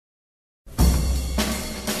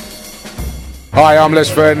Hi, I'm Les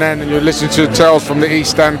Ferdinand and you're listening to Tales from the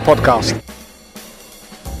East Stand podcast.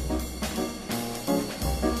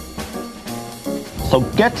 So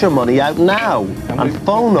get your money out now and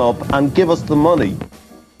phone up and give us the money.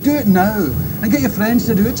 Do it now and get your friends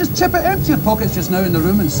to do it. Just chip it empty your pockets just now in the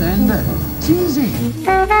room and send it. It's easy.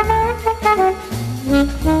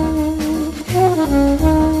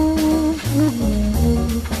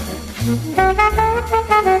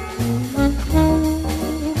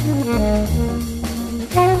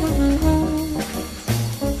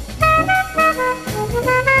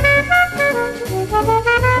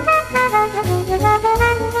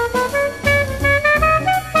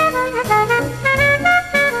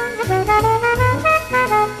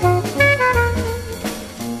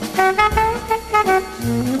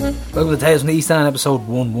 Welcome to Tales from the East Stand, episode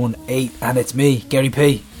 118, and it's me, Gary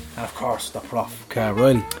P, and of course the Prof, Carl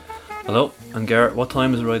Riley. Hello, I'm Garrett. What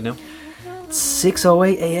time is it right now? It's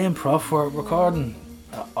 6:08am, Prof. We're recording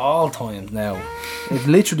at all times now. It's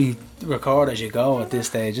literally record as you go at this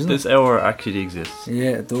stage, isn't This hour actually exists.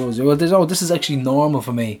 Yeah, it does. Well, this is actually normal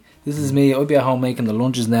for me. This is me. I'll be at home making the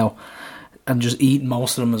lunches now and just eating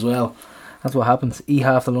most of them as well. That's what happens. Eat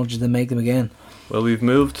half the lunches, then make them again. Well, we've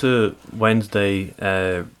moved to Wednesday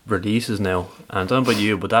releases now, and I don't know about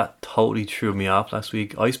you, but that totally threw me off last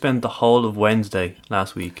week. I spent the whole of Wednesday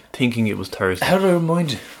last week thinking it was Thursday. How did I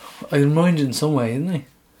remind you? I reminded you in some way, didn't I?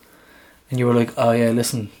 And you were like, oh yeah,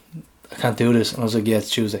 listen, I can't do this. And I was like, yeah, it's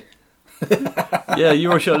Tuesday. Yeah, you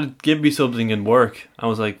were trying to give me something in work. I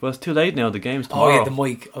was like, well, it's too late now, the game's tomorrow. Oh yeah, the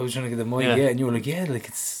mic. I was trying to get the mic, yeah. And you were like, yeah, like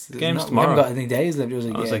it's... The game's not, tomorrow. We haven't got any days left. I was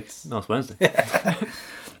like, no, it's Wednesday.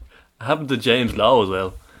 It happened to James Lowe as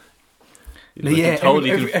well. Like, yeah, totally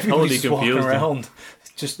everybody's confused walking around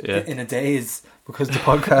just in a daze because the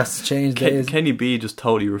podcast changed days. Kenny B just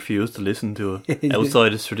totally refused to listen to it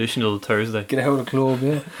outside his traditional Thursday. Get out of the club,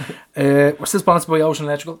 yeah. We're still sponsored by Ocean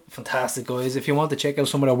Electrical. Fantastic guys. If you want to check out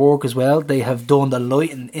some of their work as well, they have done the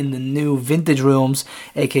lighting in the new vintage rooms,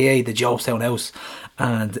 aka the Jobestown House,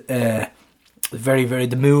 and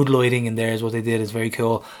the mood lighting in there is what they did. Is very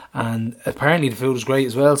cool, and apparently the food is great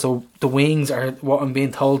as well. So the wings are what I'm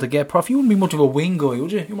being told to get. Prof, you wouldn't be much of a wing guy,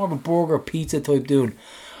 would you? You're more of a burger pizza type dude.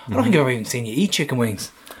 I don't think I've ever even seen you eat chicken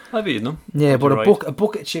wings. I've eaten them. Yeah, but a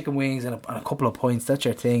bucket of chicken wings and a couple of pints, that's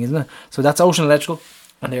your thing, isn't it? So that's Ocean Electrical,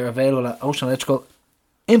 and they're available at Ocean Electrical.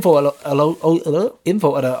 Info at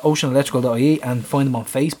oceanelectrical.ie, and find them on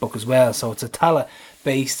Facebook as well. So it's a Tallaght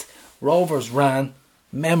based, Rovers ran,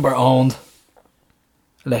 member owned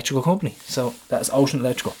electrical company. So that's Ocean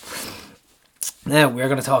Electrical. Now we're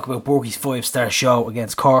going to talk about Borky's 5-star show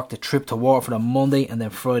against Cork, the trip to Waterford on Monday, and then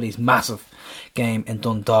Friday's massive game in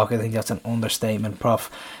Dundalk. I think that's an understatement, Prof.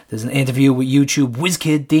 There's an interview with YouTube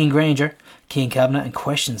WizKid Dean Granger, Keane Cabinet, and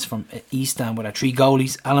questions from East Stand with our three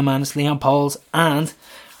goalies, Alan Mannis, Leon Pauls, and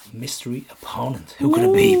mystery opponent. Who could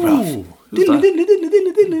it be, Prof? Who's that?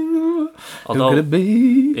 Although Who could it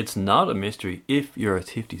be? It's not a mystery if you're a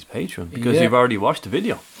Tifty's patron, because you've already watched the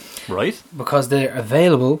video, right? Because they're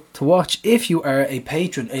available to watch if you are a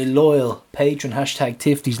patron, a loyal patron, hashtag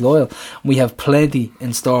Tifty's loyal. We have plenty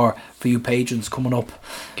in store for you patrons coming up.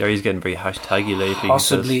 Gary's getting very hashtaggy lately.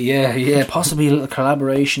 Possibly, yeah, possibly a little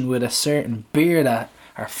collaboration with a certain beer that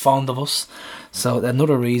are fond of us. So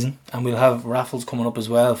another reason, and we'll have raffles coming up as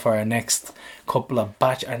well for our next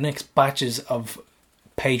batches of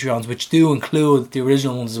Patreons, which do include the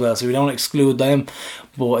original ones as well. So we don't exclude them,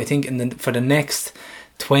 but I think for the next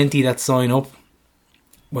 20 that sign up,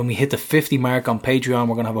 when we hit the 50 mark on Patreon,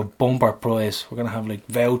 we're gonna have a bumper prize. We're gonna have like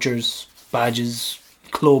vouchers, badges,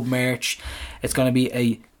 club merch. It's gonna be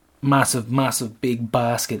a massive big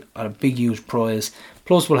basket and a big huge prize.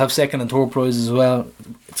 Plus we'll have second and third prizes as well.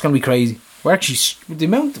 It's gonna be crazy. We're actually the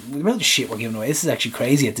amount of shit we're giving away. This is actually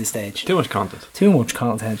crazy at this stage. Too much content,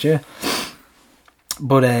 yeah.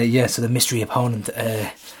 But so the mystery opponent,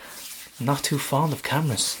 not too fond of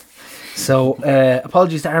cameras. So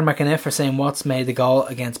apologies to Aaron McInniff for saying Watts made the goal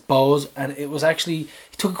against Bowes, and it was actually,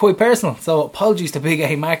 he took it quite personal. So apologies to Big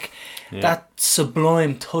A Mac. Yeah. That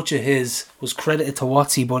sublime touch of his was credited to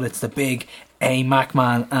Wattsy, but it's the Big A Mac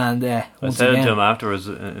man. And I said to him afterwards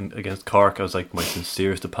against Cork, I was like, my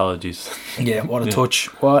sincerest apologies. Yeah, what a touch.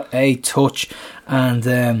 What a touch.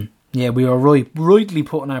 And we were rightly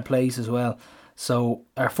put in our place as well. So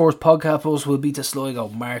our first podcast post will be to Sligo,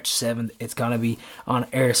 March 7th. It's going to be on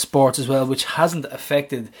Air Sports as well, which hasn't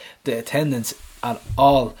affected the attendance at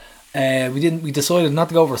all. We decided not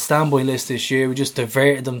to go over a standby list this year. We just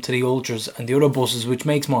diverted them to the ultras and the other buses, which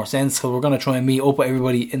makes more sense because we're going to try and meet up with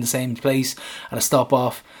everybody in the same place at a stop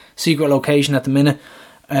off secret location at the minute.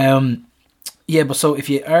 But so if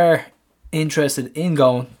you are interested in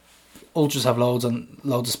going, Ultras have loads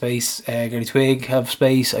of space. Gary Twig have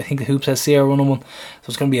space. I think the Hoops has Sierra running one, so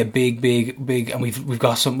it's going to be a big. And we've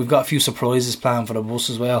got a few surprises planned for the bus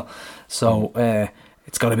as well. So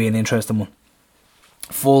it's going to be an interesting one.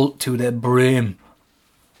 Full to the brim,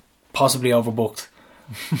 possibly overbooked,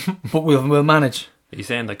 but we'll manage. Are you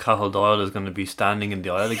saying that Cathal Doyle is going to be standing in the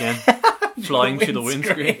aisle again, flying through the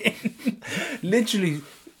windscreen? Literally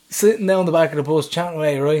sitting down the back of the bus, chatting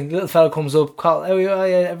away, right? The little fella comes up, call, oh yeah,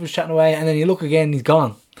 everyone's chatting away, and then you look again, he's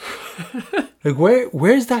gone. Like,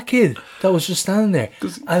 where's that kid that was just standing there?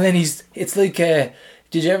 And then it's like, did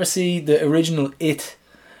you ever see the original It,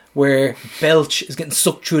 where Belch is getting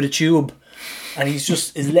sucked through the tube, and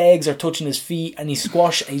his legs are touching his feet, and he's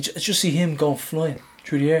squashed, and you just see him going flying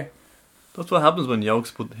through the air. That's what happens when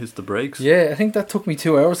Yokes hits the brakes. Yeah, I think that took me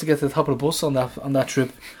 2 hours to get to the top of the bus on that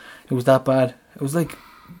trip. It was that bad. It was like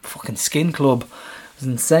fucking Skin Club. It was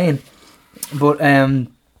insane. But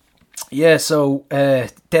yeah, so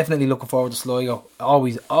definitely looking forward to Sligo.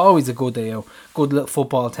 Always a good day out. Good little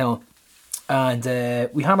football town. And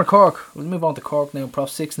we hammered Cork. We'll move on to Cork now. Prof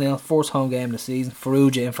 6-0, first home game of the season.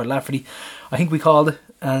 Farrugia in for Lafferty. I think we called it,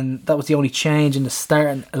 and that was the only change in the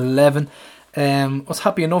starting 11. I was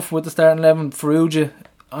happy enough with the starting 11. Farrugia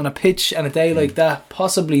on a pitch and a day like that,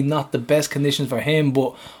 possibly not the best conditions for him,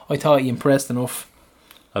 but I thought he impressed enough.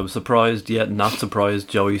 I was surprised yet not surprised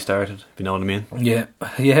Joey started, if you know what I mean.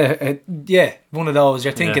 Yeah, one of those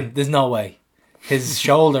you're thinking there's no way. His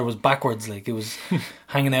shoulder was backwards, like it was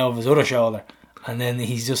hanging out of his other shoulder, and then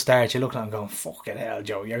he just starts, you're looking at him going, fucking hell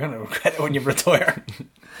Joe, you're going to regret it when you retire.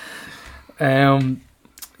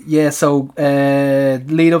 So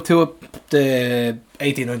lead up to it, the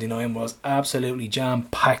 1899 was absolutely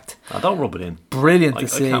jam-packed. Don't rub it in. Brilliant to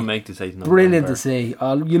see. I can't make this 1899. Brilliant to see.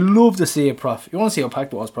 You love to see it, Prof. You want to see how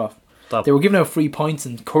packed it was, Prof. Stop. They were giving out free points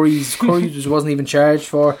and curries which wasn't even charged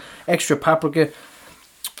for. Extra paprika.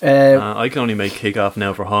 I can only make kick-off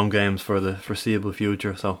now for home games for the foreseeable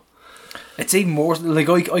future, so it's even more like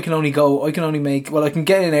I can only make, well, I can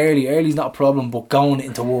get in early. Early's not a problem, but going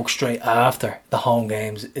into work straight after the home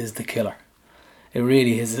games is the killer. It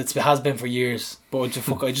really is. It has been for years, but I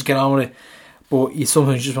just get on with it. But you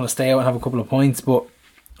sometimes just want to stay out and have a couple of points. But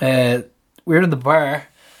we were in the bar.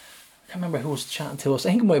 I can't remember who was chatting to us. I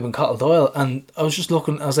think it might have been Cathal Doyle, and I was just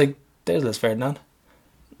looking. I was like, "There's Les Ferdinand."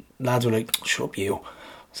 Lads were like, "Shut up, you." I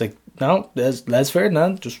was like, "No, there's Les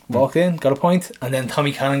Ferdinand." Just walked in, got a point, and then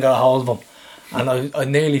Tommy Cannon got a hold of him. And I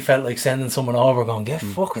nearly felt like sending someone over going, get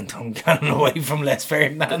fucking Tom Cannon away from Les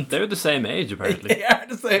Ferdinand. They're the same age, apparently. They are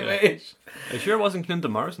the same age. Are you sure it wasn't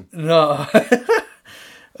Clinton Morrison? No.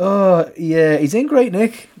 Oh, yeah, he's in great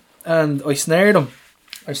nick. And I snared him.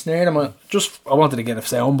 I wanted to get a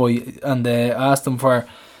soundbite and asked him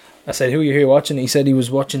I said, who are you here watching? He said he was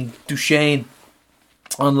watching Duchesne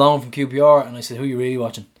on loan from QPR. And I said, who are you really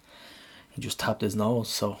watching? He just tapped his nose,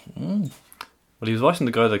 so... Well, he was watching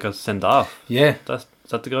the guy that got sent off. Yeah. Is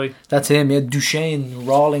that the guy? That's him, yeah. Duchesne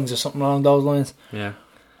Rawlings or something along those lines. Yeah.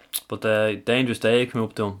 But Dangerous Day came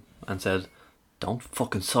up to him and said, don't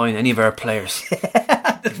fucking sign any of our players.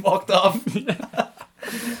 Then walked off.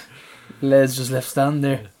 Les just left standing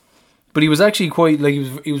there. But he was actually quite, like,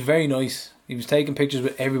 he was very nice. He was taking pictures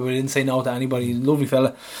with everybody, didn't say no to anybody. He's a lovely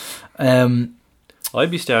fella. I'd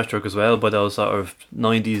be starstruck as well by those sort of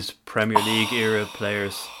 90s Premier League era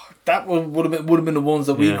players. That would have been the ones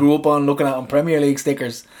that we grew up on, looking at on Premier League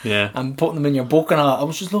stickers, and putting them in your book and all. I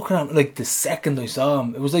was just looking at them, like, the second I saw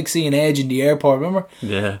him, it was like seeing Edge in the airport. Remember?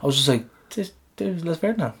 Yeah. I was just like, there's Les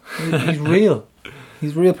Ferdinand. He's real.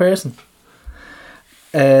 He's a real person.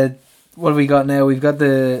 What have we got now? We've got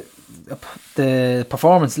the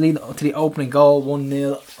performance leading to the opening goal,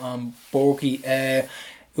 1-0 on Borky. It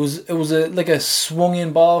was like a swung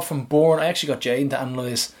in ball from Bourne. I actually got Jane to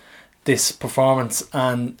analyse this performance,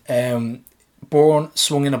 and Bourne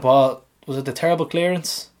swung in a ball. Was it the terrible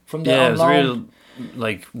clearance from the it was real,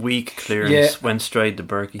 like, weak clearance, went straight to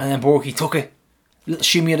Berkey, and then Borky took it, little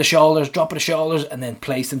shimmy of the shoulders, drop of the shoulders, and then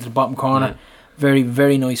placed into the bottom corner. Very,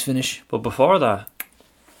 very nice finish. But before that,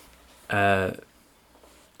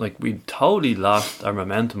 like, we totally lost our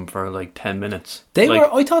momentum for like 10 minutes.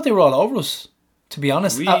 I thought they were all over us, to be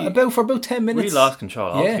honest. For about 10 minutes we lost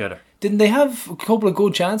control altogether. Didn't they have a couple of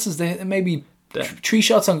good chances? They maybe 3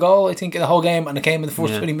 shots on goal, I think, in the whole game, and it came in the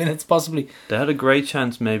first 20 minutes, possibly. They had a great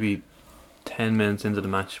chance maybe 10 minutes into the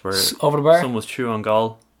match where over the bar. Someone was through on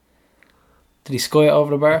goal. Did he sky it over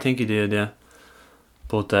the bar? I think he did, yeah.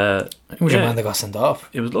 But who was your man that got sent off?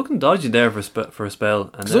 It was looking dodgy there for a spell.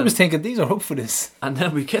 Because I was thinking, these are up for this. And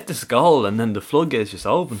then we get this goal, and then the floodgates just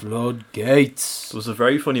open. Floodgates. There was a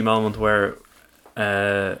very funny moment where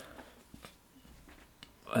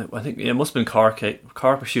I think it must have been Cork.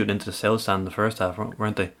 Cork were shooting into the south stand in the first half,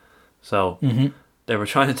 weren't they? So they were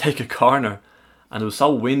trying to take a corner, and it was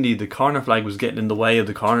so windy. The corner flag was getting in the way of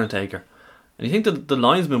the corner taker, and you think that the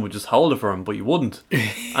linesman would just hold it for him, but you wouldn't.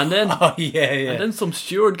 And then, and then some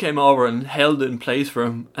steward came over and held it in place for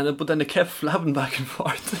him, but then it kept flapping back and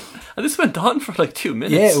forth, and this went on for like 2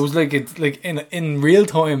 minutes. Yeah, it was like in real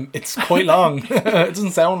time. It's quite long. It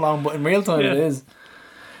doesn't sound long, but in real time it is.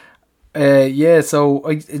 So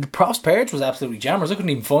the Props Perch was absolutely jammers. I couldn't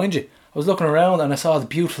even find you. I was looking around and I saw the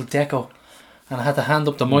beautiful deco, and I had to hand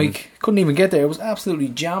up the mic. Couldn't even get there. It was absolutely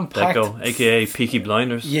jam packed. Deco, aka Peaky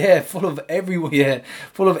Blinders. Yeah, full of everyone. Yeah,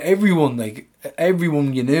 full of everyone. Like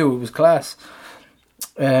everyone you knew. It was class.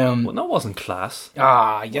 Well, that wasn't class.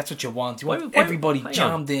 That's what you want. You want everybody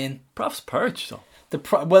jammed in. Props Perch though.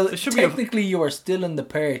 Technically you are still in the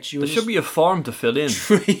perch. There should be a form to fill in.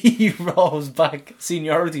 3 rows back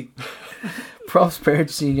seniority. Props Perch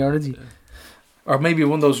seniority. Yeah. Or maybe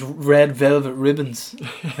one of those red velvet ribbons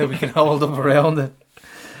that we can hold up around it.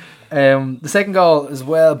 The second goal as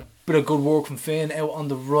well, bit of good work from Finn out on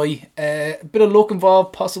the right. Bit of luck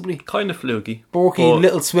involved possibly. Kind of fluky. Borky,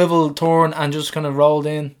 little swivel turn and just kind of rolled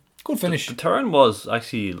in. Good finish. The turn was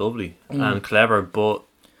actually lovely and clever, but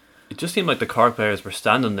it just seemed like the Cork players were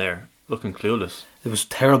standing there looking clueless. It was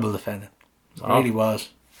terrible defending. It really was.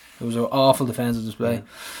 It was an awful defensive display.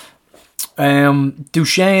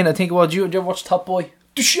 Duchesne, I think it was. Did you ever watch Top Boy?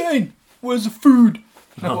 Duchesne, where's the food?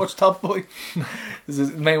 No. I watched Top Boy. This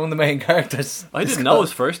is one of the main characters. I didn't know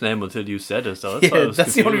his first name until you said it. So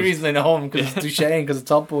that's the only reason I know him, because it's Duchesne, because it's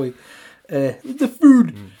Top Boy. The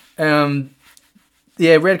food.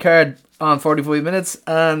 Red card on 45 minutes,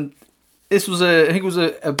 and this was I think it was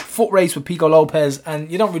a foot race with Pico Lopez, and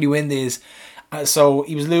you don't really win these. So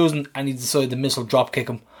he was losing, and he decided to missile drop kick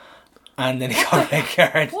him, and then he got a red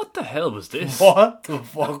card. What the hell was this? What the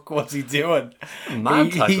fuck was he doing? He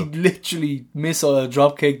literally missile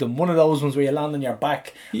drop kicked him. One of those ones where you land on your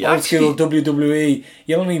back. Old school WWE.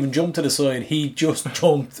 You don't even jump to the side. He just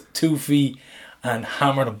jumped 2 feet and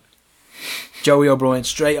hammered him. Joey O'Brien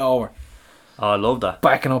straight over. Oh, I love that.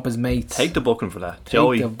 Backing up his mates. Take the booking for that.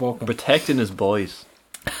 Joey protecting his boys.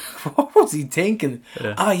 What was he thinking?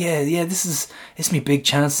 Yeah. This is my big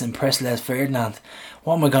chance to impress Les Ferdinand.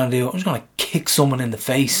 What am I going to do? I'm just going to kick someone in the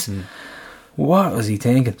face. What was he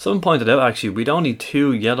thinking? Someone pointed out actually we'd only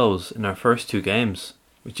 2 yellows in our first 2 games,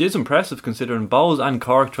 which is impressive considering Bows and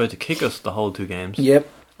Cork tried to kick us the whole 2 games. Yep.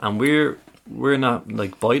 And we're not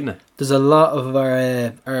like biting it. There's a lot of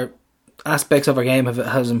our aspects of our game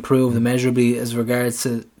has improved immeasurably as regards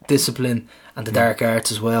to discipline and the dark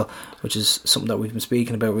arts as well, which is something that we've been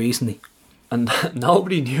speaking about recently. And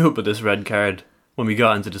nobody knew about this red card when we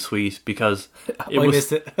got into the suite, because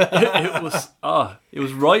missed it. it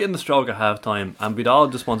was right in the stroke of half time, and we'd all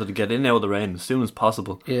just wanted to get in out of the rain as soon as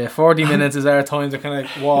possible. 40 minutes is our time to kind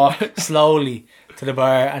of walk slowly to the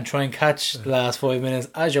bar and try and catch the last 5 minutes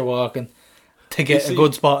as you're walking to get a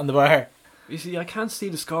good spot in the bar. You see, I can't see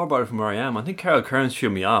the scoreboard from where I am. I think Carl Kearns threw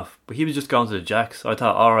me off, but he was just going to the jacks. So I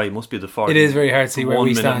thought, alright, it must be the 40. It is very hard to see where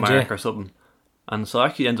we stand, mark or something. And so I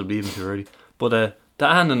actually ended up leaving too early. But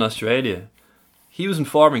Dan in Australia, he was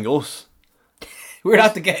informing us. We're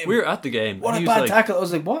at the game. We're at the game. What a bad tackle. I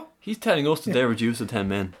was like, what? He's telling us that they reduced to 10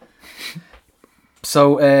 men.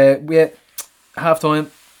 So, we had half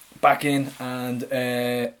time, back in, and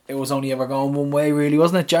it was only ever going one way, really,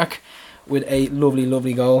 wasn't it, Jack? With a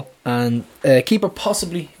lovely goal, and keeper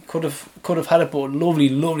possibly could have had it, but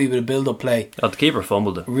lovely bit of build up play. The keeper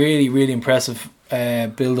fumbled it. Really impressive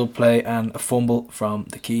build up play and a fumble from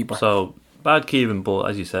the keeper. So bad keeping, but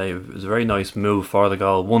as you say, it was a very nice move for the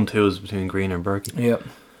goal. 1-2 was between Greener and Berkey.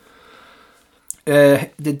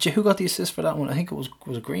 Yep. Who got the assist for that one? I think it was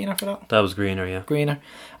Greener for that. That was Greener, yeah. Greener,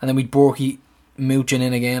 and then we'd Borky mooching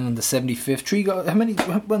in again on the 75th. 3 goals. How many?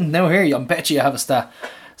 Well, now here, I bet you have a stat.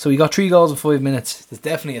 So we got 3 goals in 5 minutes. There's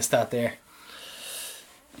definitely a stat there.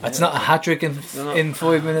 It's not a hat-trick in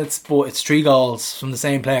 5 minutes, but it's 3 goals from the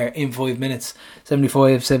same player in 5 minutes.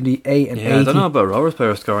 75, 78 and 80. I don't know about Rovers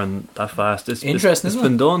players scoring that fast. Interesting, it's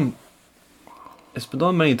been done. It's been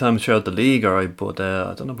done many times throughout the league, alright, but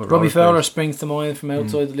I don't know about Robbie Rovers Fowler players. springs to mind from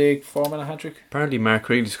outside the league, forming a hat-trick. Apparently Mark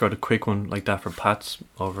Creeley scored a quick one like that for Pats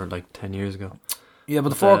over like 10 years ago. Yeah, but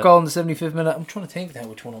the 4th goal in the 75th minute, I'm trying to think now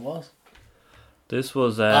which one it was. This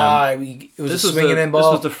was it was a swinging in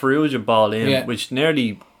ball. This was the Ferrugia ball in, which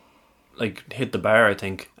nearly like hit the bar, I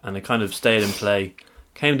think, and it kind of stayed in play.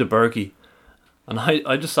 Came to Berkey, and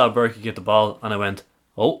I just saw Berkey get the ball, and I went,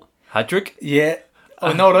 "Oh, hat trick!" Yeah.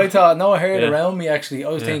 Oh no, I thought. No, I heard around me actually. I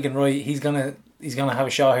was thinking, right, he's gonna have a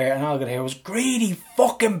shot here, and all I could hear was greedy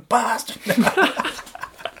fucking bastard.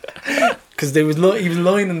 Because he was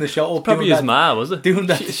lining the shot up. Probably doing his that- ma, was it? Doing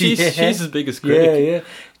that. She's his biggest Yeah, critic. yeah.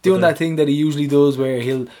 Doing that thing that he usually does where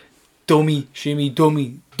he'll dummy, shimmy,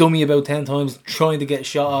 dummy about 10 times, trying to get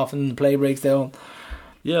shot off and the play breaks down.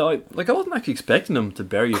 Yeah, I wasn't actually expecting him to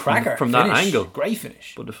bury it Cracker. from that finish. angle. Great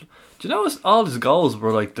finish. But do you know all his goals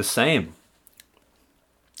were like the same?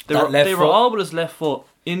 They That were left they were foot. all with his left foot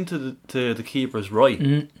into the keeper's right.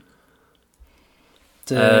 Mm-hmm.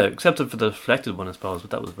 Except for the deflected one, I suppose,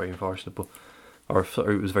 but that was very unfortunate. Or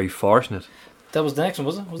it was very fortunate. That was the next one,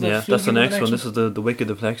 was it? Was that Yeah, fluky that's the with next one. This is the wicked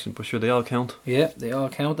deflection, but sure, they all count. Yeah, they all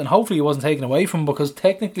count. And hopefully it wasn't taken away from him, because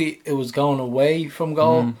technically it was going away from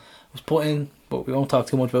goal. It was put in, but we won't talk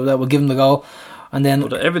too much about that. We'll give him the goal. And then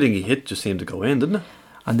But everything he hit just seemed to go in, didn't it?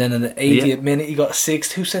 in the 80th minute he got a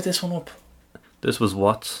sixth. Who set this one up? This was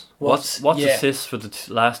Watts. Watts, Watts yeah. assists for the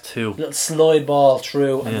last two. Little slide ball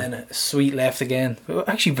through and Yeah. then a sweet left again.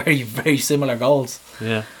 Actually very, very similar goals.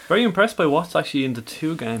 Yeah, very impressed by Watts actually in the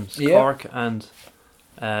two games, Yeah. Cork and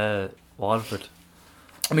Waterford.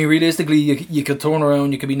 I mean, realistically, you could turn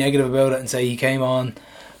around, you could be negative about it and say he came on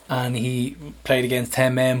and he played against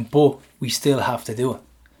 10 men, but we still have to do it.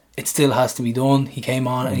 It still has to be done. He came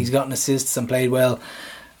on and he's gotten assists and played well.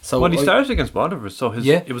 So Well, he started against Waterford, so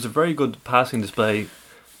Yeah. it was a very good passing display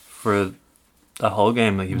for that whole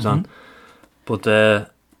game that he was on. But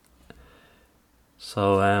what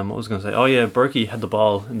was I going to say? Oh yeah, Berkey had the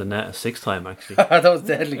ball in the net a sixth time actually. that was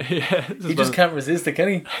deadly. Yeah, He just can't resist it, can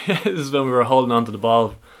he? This is when we were holding on to the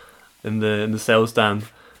ball in the south stand,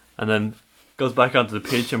 and then goes back onto the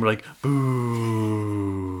pitch, and we're like,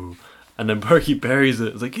 boo, and then Berkey buries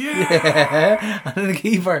it. It's like, yeah. And then the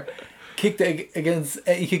keeper kicked it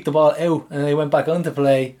he kicked the ball out and then he went back on to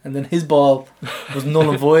play, and then his ball was null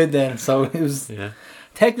and void then. So it was Yeah.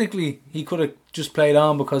 technically he could have just played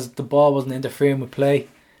on because the ball wasn't interfering with play.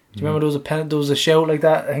 Do you remember there was a shout like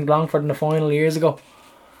that, I think Longford in the final years ago?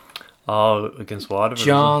 Oh, against Waterford.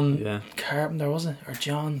 John Yeah, Carpenter, was it? Or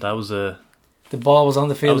John? that was a. The ball was on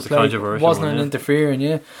the field. was the play. controversial Wasn't one, an yeah. interfering,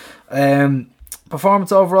 yeah.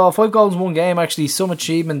 Performance overall, 5 goals in one game, actually, some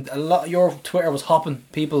achievement. A lot. Your Twitter was hopping,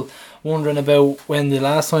 people wondering about when the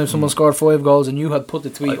last time someone scored 5 goals, and you had put the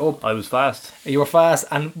tweet up. I was fast. You were fast,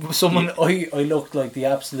 and someone, I looked like the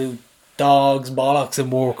absolute dog's bollocks in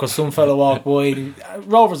work, because some fella walked by,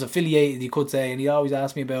 Rovers affiliated, you could say, and he always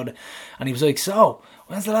asked me about it, and he was like, so,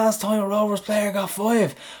 when's the last time a Rovers player got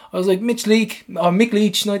 5? I was like, Mick Leach,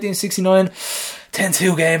 1969,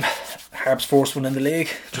 10-2 game, Harps first one in the league,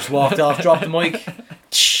 just walked off, dropped the mic,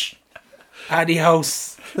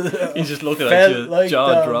 adios. He's just looking at Felt you, like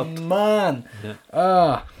jaw the dropped. man.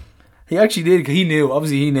 Yeah. He actually did, 'cause he knew,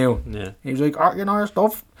 obviously he knew. Yeah. He was like, you know your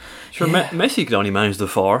stuff. Sure, Yeah. Messi could only manage the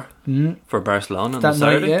 4 for Barcelona on That the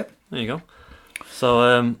night, Saturday. yeah. There you go.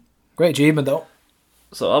 So, Great achievement though.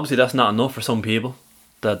 so obviously that's not enough for some people.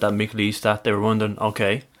 That Mick Lee stat, they were wondering,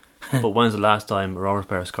 okay, but when's the last time a Rovers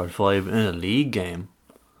player scored 5 in a league game?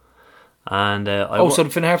 And So the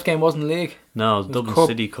Finn Harps game wasn't the league? no, it was was Dublin Cup.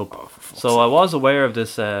 City Cup. So I was aware of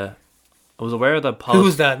this. I was aware that Paul. Who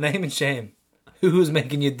was that? Name and shame. Who was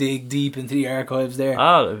making you dig deep into the archives there?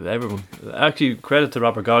 Everyone. Actually, credit to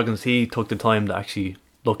Robert Goggins. He took the time to actually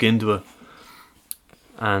look into it.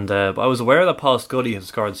 And but I was aware that Paul Scully had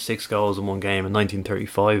scored 6 goals in one game in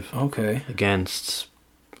 1935 Okay. against,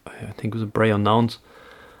 I think it was Bray Unknowns.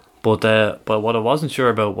 But what I wasn't sure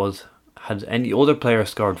about was, had any other player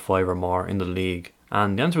scored 5 or more in the league?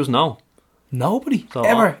 And the answer was no. Nobody So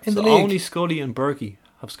ever in the league. Only Scully and Berkey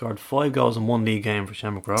have scored 5 goals in one league game for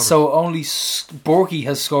Shamrock Rovers. So only Borky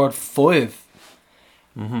has scored 5.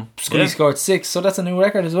 Scully Yeah. scored 6, so that's a new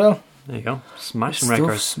record as well. There you go, smashing Stuff,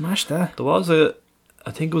 records. smash that. There was I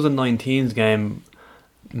think it was a 19s game,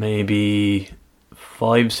 maybe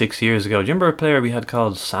 5-6 years ago. Do you remember a player we had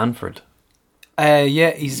called Sanford?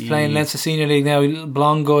 Yeah, he's playing Leinster Senior League now. Little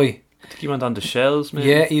blonde guy. I think he went on to Shells, maybe.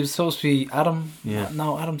 Yeah, he was supposed to be Adam. Yeah.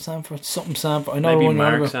 No, Adam Sanford. Something Sanford. I know Maybe the one you're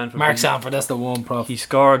on Mark about. Sanford. Mark Sanford. That's the one, prof. He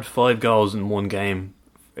scored 5 goals in one game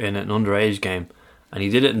in an underage game, and he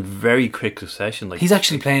did it in very quick succession. Like He's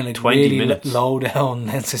actually playing like 20 really minutes. low down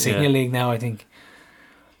Leinster Senior Yeah. League now, I think.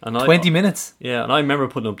 and 20 minutes. Yeah, and I remember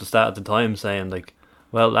putting up the stat at the time saying like,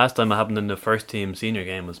 well, last time it happened in the first team senior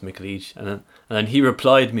game was Mick Leach, and then he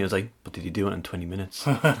replied to me, I was like, but did he do it in 20 minutes?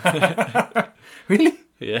 Really?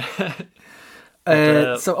 Yeah.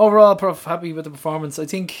 So overall, prof, happy with the performance. I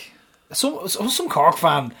think some Cork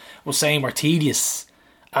fan was saying we're tedious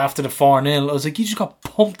after the 4-0. I was like, you just got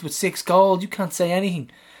pumped with 6 goals. You can't say anything.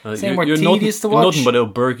 Saying we're tedious to watch. Nothing but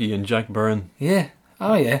out Berkey and Jack Byrne. Yeah.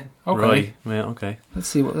 Oh yeah. Okay. Right. Yeah. Okay. Let's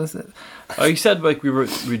see what that's it. He said like we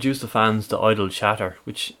reduced the fans to idle chatter,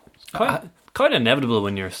 which kind of inevitable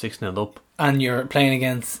when you're 6-0 up. And you're playing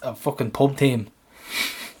against a fucking pub team.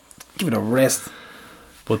 Give it a rest.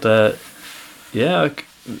 But yeah,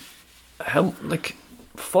 how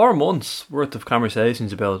 4 months worth of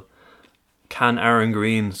conversations about can Aaron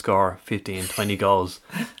Green score 15, 20 goals?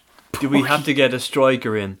 Do we have to get a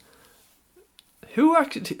striker in? Who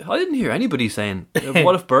actually? I didn't hear anybody saying,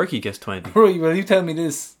 what if Berkey gets 20? Right, well, you tell me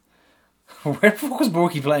this. Where the fuck was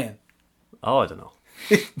Berkey playing? Oh, I don't know.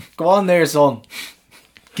 Go on there, son.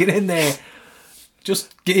 Get in there.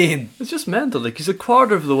 Just get in. It's just mental. He's a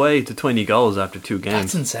quarter of the way to 20 goals after 2 games.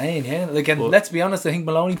 That's insane, yeah. And let's be honest, I think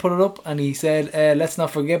Maloney put it up and he said, let's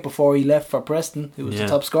not forget before he left for Preston, who was the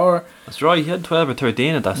top scorer. That's right, he had 12 or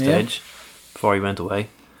 13 at that stage before he went away.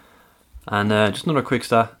 And just another quick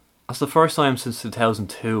stat. That's the first time since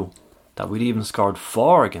 2002 that we'd even scored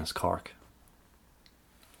 4 against Cork.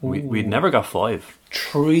 We'd never got 5.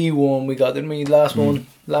 3-1 we got, didn't we? Last one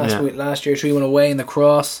last year, 3-1 away in the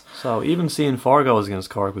cross. So even seeing 4 goals against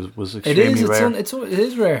Cork was extremely rare. It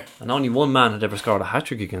is rare. And only one man had ever scored a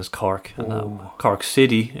hat-trick against Cork, and Cork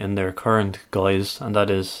City in their current guise, and that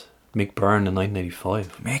is Mick Byrne in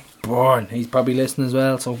 1985. Mick Byrne, he's probably listening as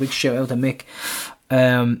well, so big shout out to Mick.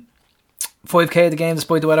 5k at the game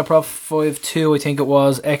despite the weather prop, 5-2 I think it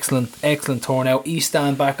was. Excellent turnout. East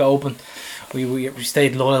Stand back open. We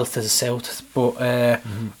stayed loyal to the south, but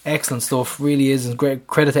excellent stuff. Really is, and great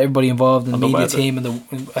credit to everybody involved in the media team and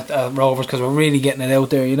at Rovers, because we're really getting it out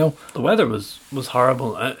there, you know. The weather was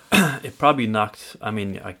horrible. It probably knocked, I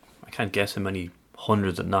mean, I can't guess how many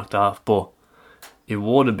hundreds it knocked off, but it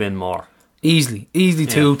would have been more. Easily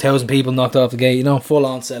 2,000 people knocked off the gate, you know, full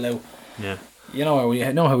on sellout. Yeah. You know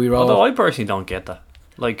how we roll. Although I personally don't get that.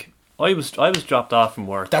 Like, I was dropped off from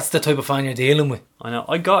work. That's the type of fan you're dealing with. I know.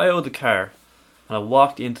 I got out of the car and I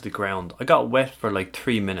walked into the ground. I got wet for like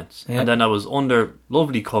 3 minutes, and then I was under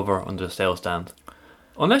lovely cover under the south stand.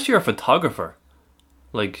 Unless you're a photographer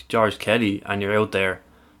like George Kelly and you're out there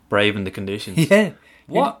braving the conditions. Yeah.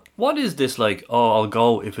 What is this like? Oh, I'll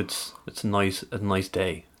go if it's a nice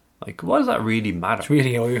day. Like, what does that really matter? It's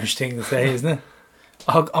really an Irish thing to say, isn't it?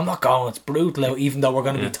 I'm not going, it's brutal out, even though we're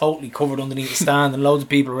going to be totally covered underneath the stand and loads of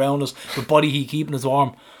people around us with body heat keeping us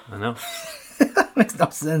warm. I know. That makes no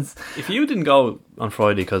sense. If you didn't go on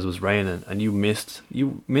Friday because it was raining and you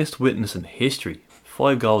missed witnessing history,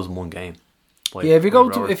 5 goals in one game. If you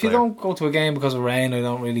don't go to a game because of rain, I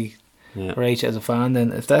don't really rate you as a fan.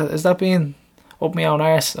 Then is that being up my own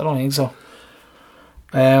arse? I don't think so.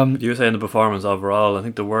 You were saying the performance overall. I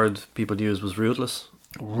think the word people used was ruthless.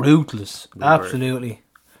 Ruthless, absolutely.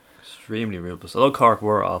 Extremely ruthless. Although Cork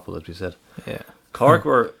were awful, as we said. Yeah. Cork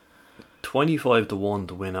were 25-1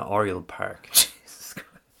 to win at Oriel Park. Jesus Christ.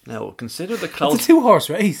 Now, consider the close... It's a 2-horse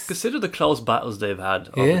race. Consider the close battles they've had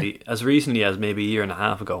as recently as maybe a year and a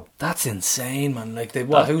half ago. That's insane, man. Like,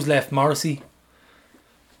 who's left? Morrissey?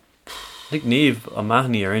 I think Niamh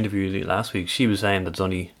O'Mahony, our interview last week, she was saying there's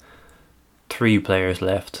only 3 players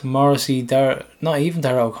left. Morrissey, not even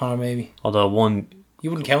Darragh O'Connor, maybe. Although one... You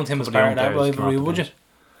wouldn't count him as part of that rivalry, would you?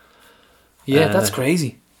 Yeah, that's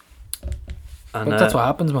crazy. But that's what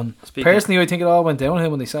happens, man. Personally, I think it all went downhill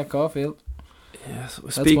when they sacked Caulfield. Yeah,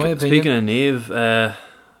 speaking of Niamh,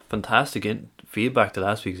 fantastic feedback to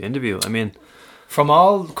last week's interview. I mean, from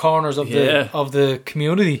all corners of the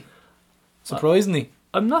community, surprisingly.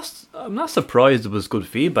 I'm not surprised it was good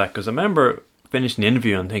feedback, because I remember finishing the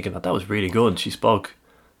interview and thinking that was really good. She spoke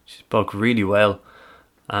really well,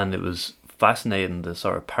 and it was fascinating, the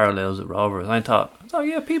sort of parallels at Rovers. And I thought, oh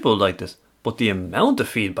yeah, people like this. But the amount of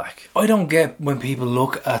feedback, I don't get when people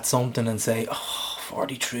look at something and say, oh,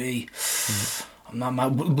 43, I'm not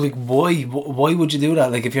mad. Like, why would you do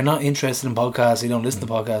that? Like, if you're not interested in podcasts, you don't listen to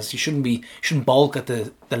podcasts, you shouldn't bulk at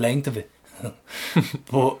the length of it.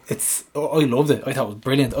 But I loved it. I thought it was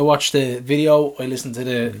brilliant. I watched the video, I listened to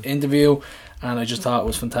the interview, and I just thought it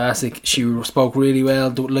was fantastic. She spoke really well.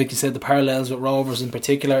 Like you said, the parallels with Rovers in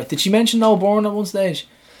particular. Did she mention Noel Bourne at one stage?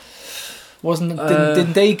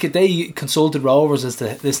 Didn't they consulted Rovers as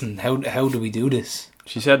to, listen, how do we do this?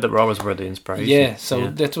 She said that Rovers were the inspiration. Yeah, so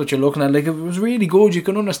that's what you're looking at. Like, it was really good. You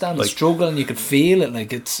can understand the struggle and you could feel it.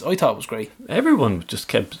 Like, I thought it was great. Everyone just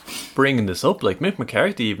kept bringing this up. Like Mick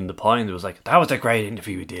McCarthy, even the point was like, that was a great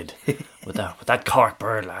interview we did with that Cork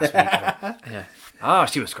bird last week. Yeah,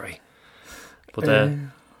 she was great. But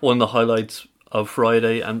one of the highlights of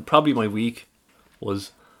Friday and probably my week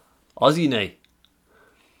was Aussie Nay.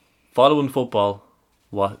 Following football,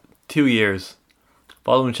 2 years.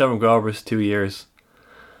 Following Shamrock Rovers, 2 years.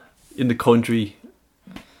 In the country,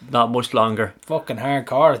 not much longer. Fucking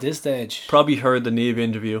hardcore at this stage. Probably heard the Niamh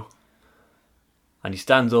interview. And he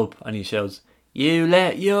stands up and he shouts, You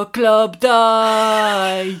let your club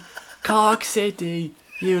die. Cork City,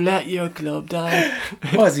 you let your club die.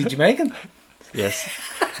 Was he Jamaican? Yes.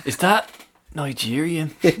 Is that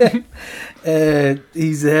Nigerian? He's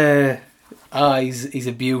a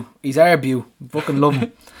beau. He's our beau. Fucking love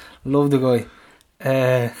him. Love the guy.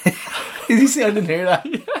 Did you see? I didn't hear that.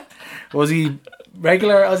 Was he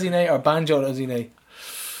regular Aussie night or banjo Aussie night?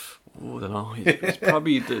 Oh, I don't know. It's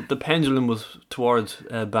probably the pendulum was towards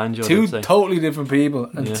banjo. Two I'd say. totally different people,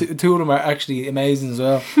 and two of them are actually amazing as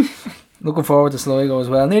well. Looking forward to Sligo as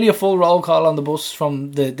well. Nearly a full roll call on the bus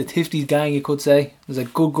from the Tifties gang, you could say. There's a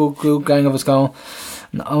good gang of us going.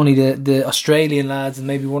 Not only the Australian lads and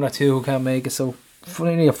maybe one or two who can't make it, so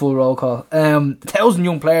nearly a full roll call. 1,000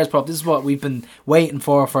 young players, Prop. This is what we've been waiting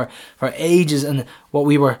for ages, and what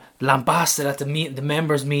we were lambasted at the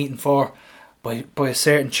members meeting for by a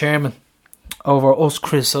certain chairman over us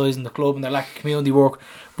criticising the club and their lack of community work,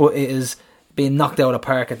 but it is being knocked out of the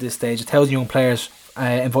park at this stage. 1,000 young players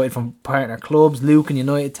invited from partner clubs, Lucan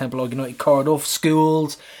United, Temple Oak United, Cardiff,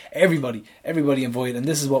 schools, everybody invited, and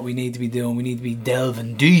this is what we need to be doing. We need to be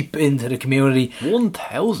delving deep into the community,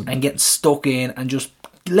 1,000, and getting stuck in and just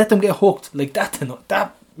let them get hooked like that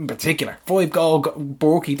in particular. 5-goal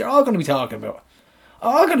Borky, they're all going to be talking about it.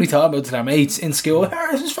 All going to be talking about to their mates in school.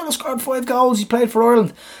 This fella scored 5 goals, he played for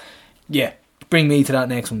Ireland. Yeah, bring me to that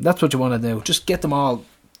next one. That's what you want to do. Just get them all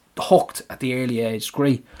hooked at the early age. It's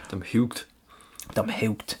great. Them hooked.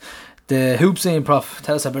 The hoop scene, Prof.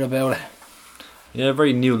 Tell us a bit about it. Yeah,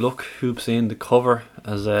 very new look hoop scene. The cover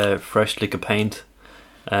as a fresh lick of paint.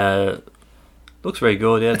 Looks very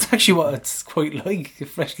good. Yeah, it's actually what it's quite like, a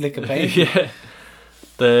fresh lick of paint. Yeah,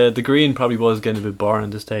 the green probably was getting a bit boring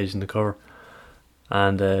at this stage in the cover.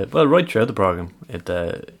 And right throughout the programme, it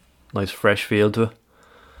nice fresh feel to it.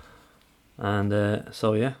 And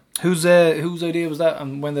so yeah. Whose idea was that,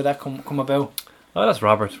 and when did that come about? Oh, that's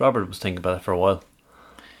Robert. Robert was thinking about it for a while.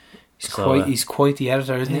 He's quite the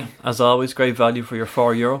editor, isn't he? As always, great value for your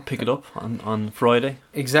 €4. Pick it up on Friday.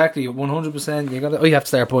 Exactly, 100%. You have to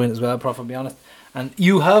start buying it as well, Prof. I'll be honest. And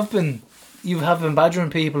you have been badgering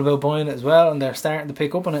people about buying it as well, and they're starting to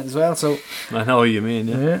pick up on it as well. So I know what you mean.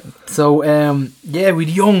 Yeah. So with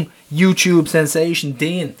young YouTube sensation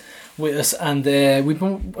Dean with us, and I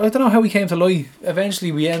don't know how we came to life.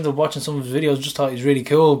 Eventually, we ended up watching some of his videos. Just thought he was really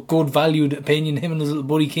cool, good valued opinion. Him and his little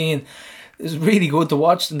buddy Keane. It was really good to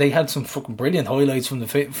watch, and they had some fucking brilliant highlights from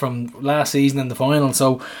last season and the final.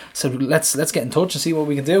 So let's get in touch and see what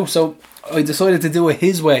we can do. So I decided to do it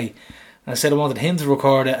his way. I said I wanted him to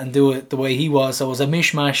record it and do it the way he was. So it was a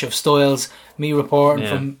mishmash of styles, me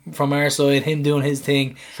reporting from our side, him doing his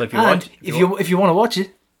thing. So if you want to watch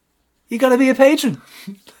it, you got to be a patron.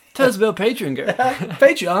 Tell us about Patreon, girl.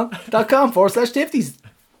 Patreon.com/Tifties.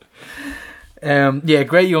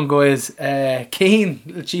 Great young guys. Keane,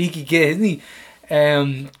 little cheeky kid, isn't he?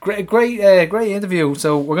 Great interview.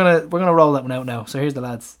 So we're gonna roll that one out now. So here's the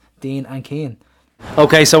lads, Dean and Keane.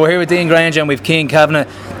 Okay, so we're here with Dean Granger and we've Keane Kavanagh,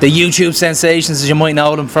 the YouTube sensations, as you might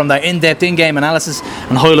know them, from their in-depth in-game analysis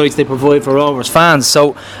and highlights they provide for Rovers fans.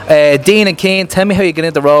 So, Dean and Keane, tell me how you get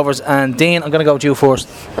into Rovers. And Dean, I'm going to go with you first.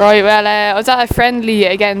 Right, well, I was at a friendly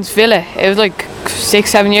against Villa. It was like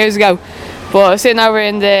 6-7 years ago. But I was sitting over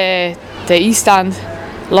in the East Stand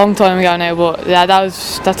a long time ago now. But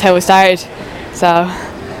that's how it started. So.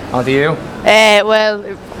 On to you. Well,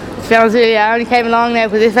 to be honest with you, I only came along now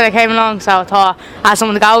because this fella came along, so I thought I had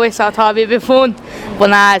someone to go with, so I thought it'd be a bit fun.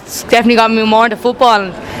 But it's definitely got me more into football,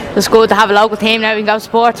 and it's good to have a local team now we can go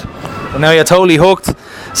support. Well, now you're totally hooked.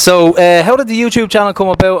 So, how did the YouTube channel come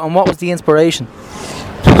about, and what was the inspiration?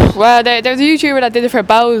 Well, there was a YouTuber that did it for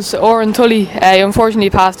Bows, Oren Tully. He unfortunately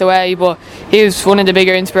passed away, but he was one of the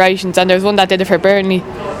bigger inspirations. And there was one that did it for Burnley,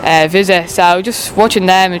 Visa. So just watching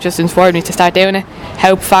them, it just inspired me to start doing it.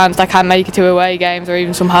 Help fans that can't make it to away games or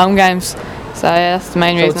even some home games. So yeah, that's the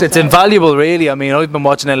main reason. It's invaluable, really. I mean, I've been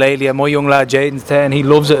watching it lately, and my young lad Jaden's 10. He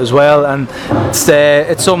loves it as well, and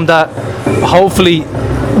it's something that hopefully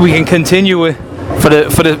we can continue with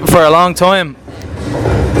for a long time.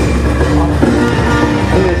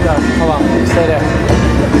 Hold on, stay there.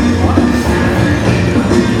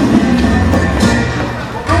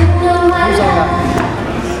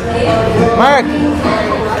 Mark,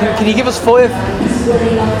 can you give us 5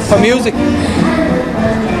 for music?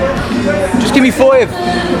 Just give me 5.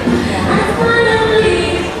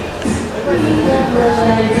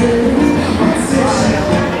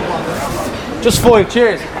 Just 5,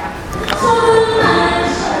 cheers. Are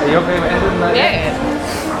you okay with ending that? Yeah.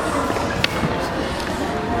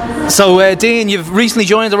 So, Dean, you've recently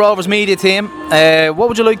joined the Rovers media team. What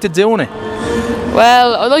would you like to do in it? Well,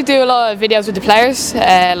 Well, I like to do a lot of videos with the players,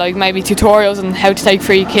 like maybe tutorials on how to take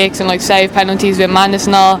free kicks and like save penalties with madness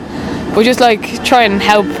and all. But just like try and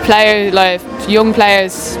help players, like young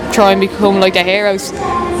players, try and become like their heroes.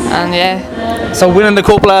 And yeah. So winning the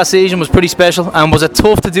cup last season was pretty special, and was it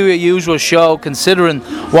tough to do a usual show considering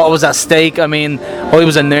what was at stake? I mean, I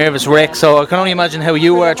was a nervous wreck, so I can only imagine how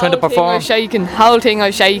you were trying to perform. Whole thing I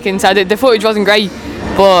was shaking, so the footage wasn't great,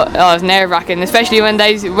 but it was nerve-wracking, especially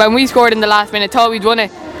when we scored in the last minute. Thought we'd won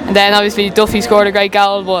it, and then obviously Duffy scored a great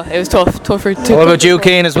goal, but it was tougher. What about you,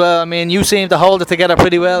 Keane, as well? I mean, you seem to hold it together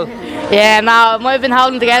pretty well. Yeah, no, it might have been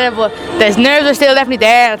holding together, but the nerves are still definitely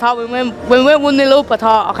there. I thought when we went 1-0 up, I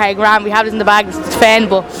thought, okay, grand, we have this in the bag, let's defend.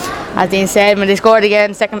 But as Dean said, when they scored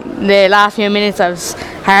again, the last few minutes, I was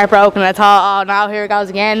heartbroken. I thought, oh, now here it goes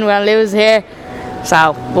again, we're going to lose here.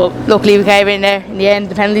 So, but luckily we came in there in the end,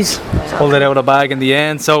 the penalties. Pulled it out of the bag in the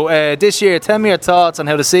end. So this year, tell me your thoughts on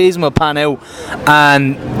how the season will pan out,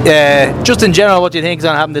 and just in general, what do you think is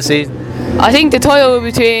going to happen this season? I think the title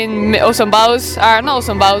between us and Bows, or not us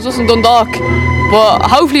and Bows, us and Dundalk, but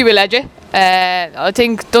hopefully we'll edge it. I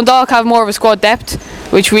think Dundalk have more of a squad depth,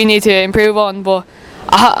 which we need to improve on, but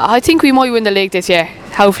I think we might win the league this year,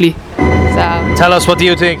 hopefully. So. Tell us, what do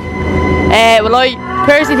you think? Well, I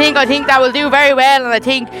personally think that we'll do very well, and I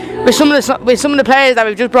think with some of the players that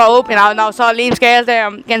we've just brought up, I saw Liam Scales there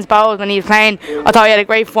against Bowes when he was playing. I thought he had a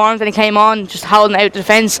great performance when he came on, just holding out the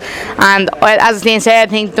defence. And as Dean said,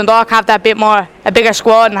 I think Dundalk have a bigger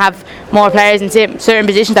squad and have more players in certain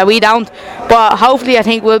positions that we don't. But hopefully, I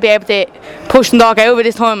think we'll be able to push Dundalk over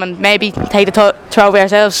this time and maybe take the trophy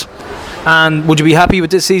ourselves. And would you be happy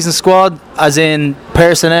with this season's squad, as in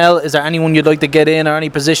personnel? Is there anyone you'd like to get in, or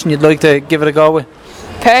any position you'd like to give it a go with?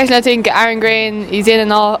 Personally, I think Aaron Green, he's in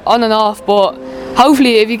and on and off, but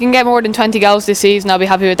hopefully if you can get more than 20 goals this season, I'll be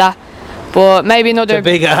happy with that. But maybe another... It's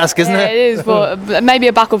a big ask, isn't it? It is, but maybe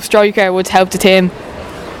a backup striker would help the team.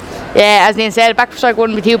 Yeah, as Dean said, backup striker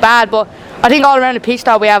wouldn't be too bad, but I think all around the pitch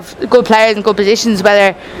though we have good players in good positions,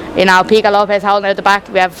 whether Pica Lopez holding out the back,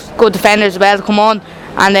 we have good defenders as well to come on,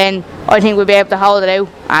 and then I think we'll be able to hold it out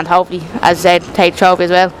and hopefully, as I said, take the trophy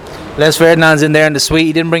as well. Les Ferdinand's in there in the suite.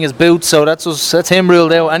 He didn't bring his boots, so that's him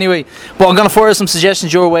ruled out anyway. But I'm going to fire some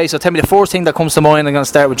suggestions your way, so tell me the first thing that comes to mind. I'm going to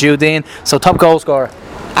start with you, Dean. So top goal scorer?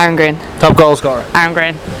 Aaron Green. Top goal scorer? Aaron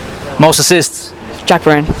Green. Most assists? Jack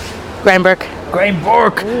Byrne. Graham Burke. Graham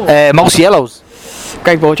Burke. Most yellows?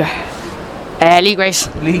 Greg Bolger. Lee Grace.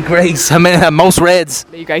 Lee Grace. How many? Most reds?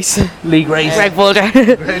 Lee Grace. Lee Grace. Greg Bolger.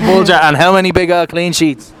 Greg Bolger. And how many big clean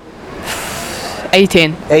sheets?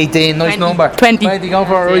 18. 18, nice 20. number. 20. Going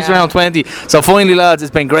for a race around 20. So finally, lads,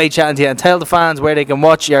 it's been great chatting to you, and tell the fans where they can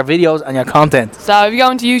watch your videos and your content. So if you go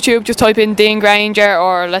onto YouTube, just type in Dean Granger,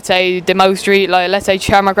 or let's say the Mouse Street, like let's say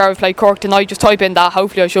Shamrock Rovers play Cork tonight, just type in that,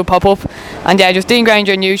 hopefully I should pop up. And yeah, just Dean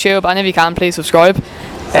Granger on YouTube, and if you can, please subscribe.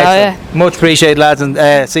 So, yeah. Much appreciated, lads, and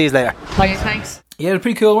see you later. Thanks. Yeah, they're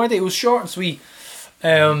pretty cool, weren't they? It was short and sweet.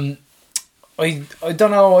 I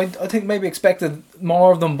don't know, I think maybe expected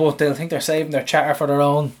more of them, but they'll think they're saving their chatter for their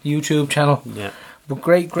own YouTube channel. Yeah. But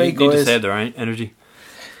great Need guys. to save their energy.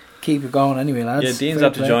 Keep it going anyway, lads. Yeah, Dean's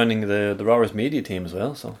after joining the Rovers media team as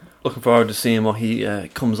well, so looking forward to seeing what he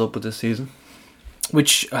comes up with this season.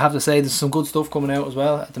 Which I have to say, there's some good stuff coming out as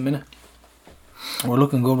well at the minute. We're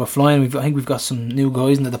looking good, we're flying. I think we've got some new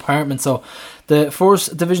guys in the department. So the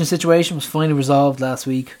first division situation was finally resolved last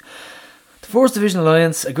week. The First Division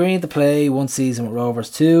Alliance agreeing to play one season with Rovers,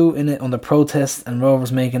 2 in it under protest, and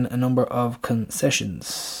Rovers making a number of concessions.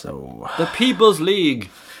 So the People's League,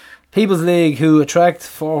 who attract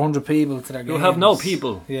 400 people to their games, who have no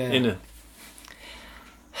people in it.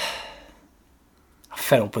 I'm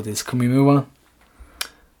fed up with this. Can we move on?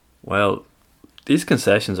 Well, these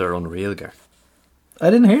concessions are unreal, Gar. I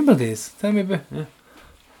didn't hear about this. Tell me a bit. Yeah.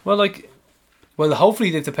 Well, hopefully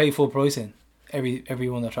they have to pay full price in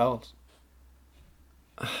everyone that travels.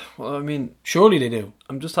 Well, I mean, surely they do.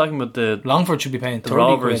 I'm just talking about the Longford should be paying 30 the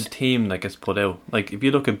Rovers quid. team that gets put out. Like, if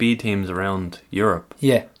you look at B teams around Europe,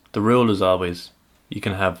 yeah, the rule is always you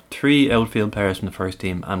can have 3 outfield players from the first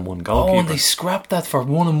team and 1 goalkeeper. Oh, and they scrapped that for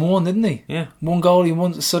 1-1, didn't they? Yeah, 1 goalie,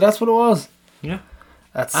 1. So that's what it was. Yeah,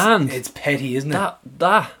 it's petty, isn't it?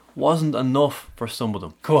 That wasn't enough for some of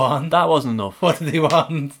them. Go on. That wasn't enough. What did they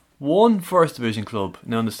want? One First Division club.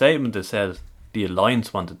 Now, in the statement they said the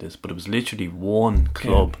Alliance wanted this, but it was literally one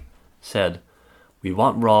club said, we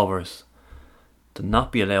want Rovers to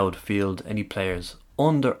not be allowed to field any players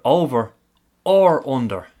over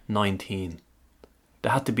 19. They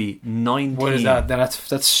had to be 19. What is that?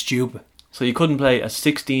 That's stupid. So you couldn't play a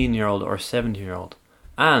 16-year-old or a 17-year-old.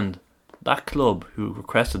 And that club who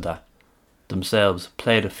requested that themselves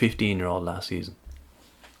played a 15-year-old last season.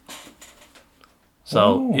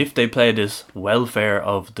 So if they play this welfare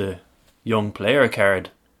of the young player card,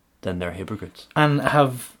 then they're hypocrites. And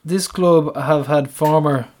have this club have had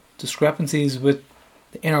former discrepancies with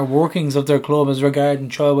the inner workings of their club as regarding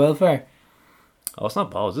child welfare? Oh, it's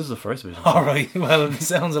not Bowes. This is the first division. All right. Well, it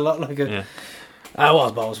sounds a lot like it. Yeah. I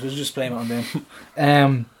was Bowes. We was just blaming it on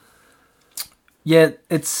them. Yeah,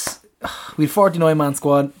 it's we had 49-man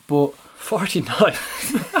squad, but 49.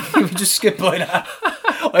 we just skipped by that.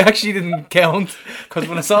 I actually didn't count because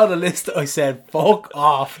when I saw the list, I said, "Fuck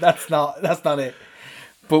off! That's not it."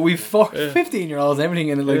 But we've 15-year-olds, and everything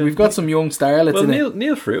in it. Like we've got some young starlets Well, in it.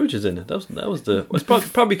 Neil Fruge is in it. That was the. It's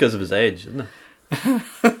probably because of his age, isn't it?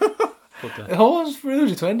 How old is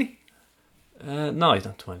Fruge? 20? No, he's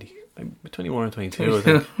not 20. Maybe 21 or 22. I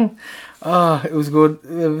think. It was good.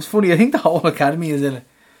 It was funny. I think the whole academy is in it.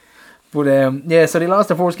 But so they lost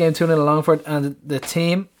their first game 2-0 to Longford, and the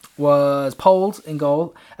team was Poles in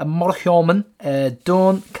goal, Morchoman,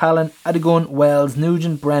 Dunn, Callan, Adigun, Wells,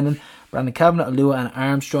 Nugent, Brandon Kavanagh, Alua, and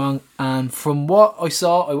Armstrong. And from what I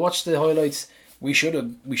saw, I watched the highlights. We should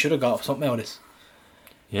have got something out of this.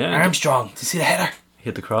 Yeah. Armstrong, did you see the header? He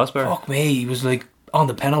hit the crossbar. Fuck me, he was like on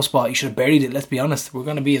the penalty spot. He should have buried it. Let's be honest. We're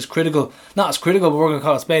going to be not as critical, but we're going to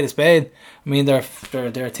call it spade a spade. I mean, their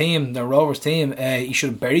team, their Rovers team. He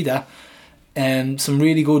should have buried that. Some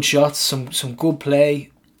really good shots, some good play.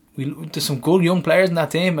 There's some good young players in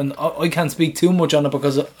that team, and I can't speak too much on it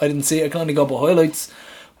because I didn't see it. I can only go by highlights.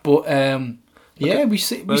 But we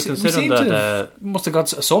seem to must have got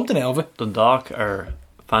something out of it. Dundalk are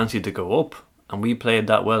fancy to go up, and we played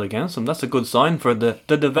that well against them. That's a good sign for the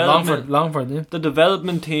development. Longford, yeah. The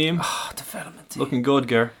development team. Development team. Looking good,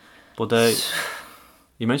 Ger. But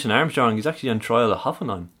you mentioned Armstrong. He's actually on trial at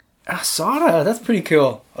Hoffenheim. I saw that. That's pretty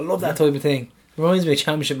cool. I love that type of thing. Reminds me of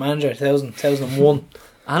Championship Manager 2001.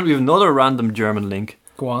 And we have another random German link.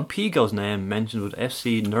 Go on. Pico's name mentioned with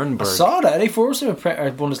FC Nuremberg. I saw that. Are they first or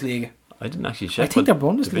Bundesliga? I didn't actually check. I think they're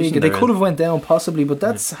Bundesliga. They could have went down possibly, but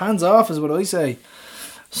that's hands off is what I say.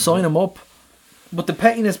 Sign them up. But the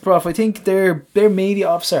pettiness, prof, I think their media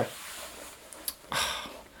officer.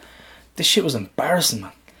 This shit was embarrassing,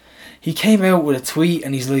 man. He came out with a tweet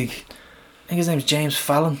and he's like, I think his name's James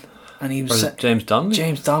Fallon. And he was James Donnelly?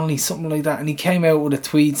 James Donnelly, something like that. And he came out with a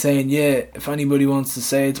tweet saying, yeah, if anybody wants to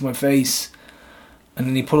say it to my face. And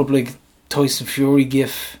then he put up like Tyson Fury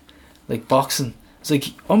gif, like boxing. It's like,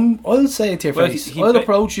 I'll say it to your face. I'll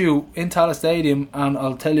approach you in Tallaght Stadium and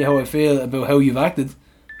I'll tell you how I feel about how you've acted.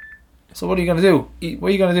 So what are you going to do? What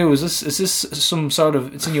are you going to do? Is this some sort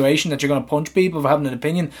of insinuation that you're going to punch people for having an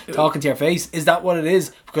opinion, talking to your face? Is that what it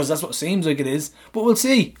is? Because that's what it seems like it is. But we'll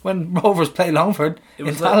see when Rovers play Longford in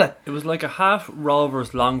Tallaght. It was like a half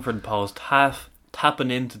Rovers Longford post, half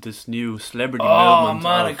tapping into this new celebrity movement. Oh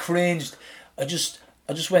man, I cringed. I just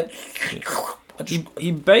went.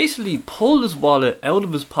 He basically pulled his wallet out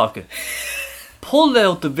of his pocket, pulled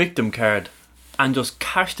out the victim card, and just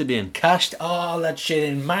cashed it in. Cashed all that shit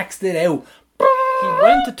in, maxed it out. He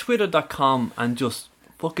went to twitter.com and just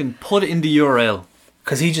fucking put it in the URL.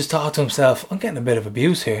 Because he just thought to himself, I'm getting a bit of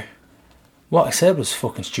abuse here. What I said was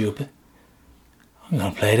fucking stupid. I'm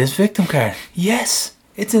going to play this victim card. Yes,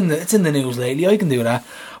 it's in the news lately. I can do that.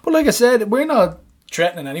 But like I said, we're not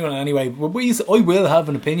threatening anyone in any way. I will have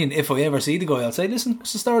an opinion if I ever see the guy. I'll say, listen,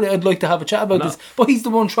 what's the story? I'd like to have a chat about this. But he's the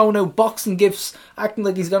one throwing out boxing gifts, acting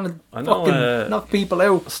like he's going to fucking knock people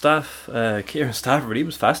out. Kieran Stafford, he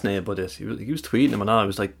was fascinated by this. He was tweeting him and all. I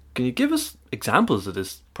was like, can you give us examples of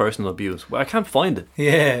this personal abuse? Well, I can't find it.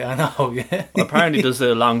 Yeah, I know, yeah. Well, apparently there's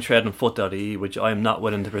a long thread on foot.ie, which I am not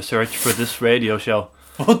willing to research for this radio show.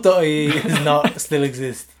 Foot.ie does not still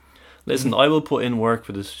exist. Listen, I will put in work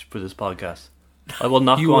for this podcast. I will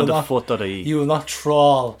not go on to foot.ie. You will not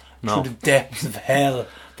trawl through the depths of hell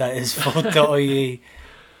that is foot.ie.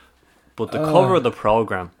 But the cover of the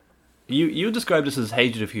programme, you described this as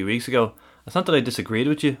hatred a few weeks ago. It's not that I disagreed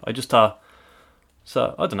with you. I just thought,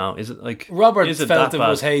 so I don't know. Is it like Robert felt it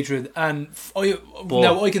was hatred, and I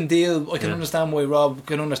can understand why Rob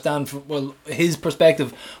can understand his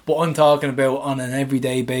perspective, but I'm talking about on an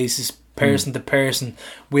everyday basis, person to person,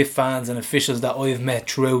 with fans and officials that I've met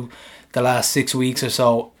throughout the last 6 weeks or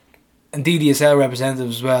so, and DDSL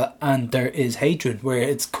representatives as well, and there is hatred where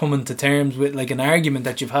it's coming to terms with like an argument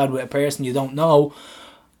that you've had with a person you don't know,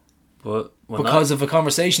 but because of a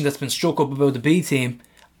conversation that's been struck up about the B team,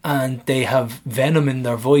 and they have venom in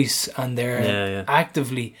their voice and they're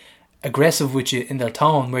actively aggressive with you in their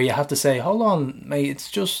tone, where you have to say, hold on mate,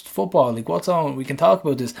 it's just football, like what's on, we can talk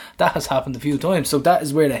about this. That has happened a few times. So that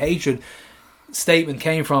is where the hatred statement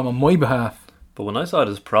came from on my behalf. But when I saw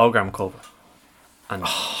this programme cover And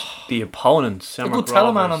the opponents, A Shamrock good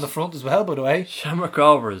teleman Rovers, on the front as well, by the way. Shamrock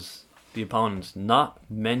Rovers, the opponents, not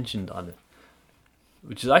mentioned on it.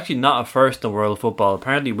 Which is actually not a first in world football.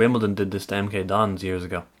 Apparently Wimbledon did this to MK Dons years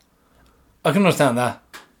ago. I can understand that.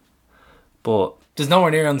 But There's nowhere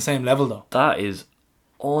near on the same level, though. that is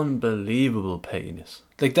unbelievable pettiness.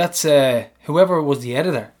 Like, that's... whoever was the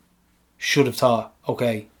editor should have thought,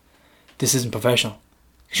 okay, this isn't professional.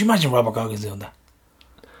 Could you imagine Robert Goggins doing that?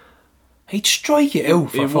 He'd strike you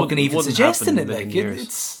out for It fucking even wouldn't suggesting happen it. in Like, years.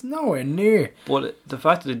 it's nowhere near. But the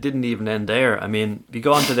fact that it didn't even end there, I mean, if you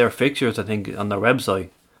go onto their fixtures, I think, on their website,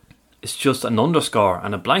 it's just an underscore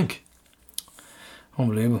and a blank.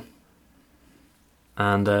 Unbelievable.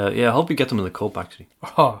 And I hope we get them in the cup, actually.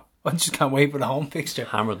 Oh, I just can't wait for the home fixture.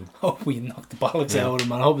 Hammer them. Hope we knock the bollocks out of them,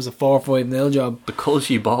 man. I hope it's a 4-5-0 job. The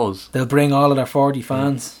Culshy balls. They'll bring all of their 40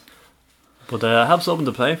 fans. But I have something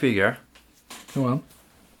to play for you, Gar. Go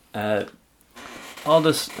on. All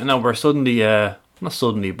this, we're suddenly, not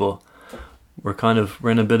suddenly, but we're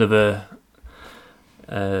in a bit of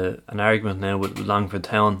an argument now with Longford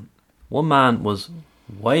Town. One man was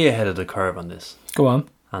way ahead of the curve on this, Go on.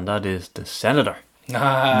 and that is the Senator.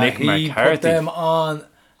 Mick Mick he McCarthy. put them on,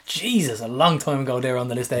 Jesus, a long time ago they were on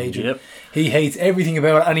the list of Adrian. Yep. He hates everything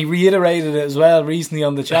about it, and he reiterated it as well recently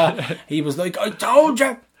on the chat. He was like, I told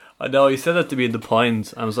you. I know, he said that to me in the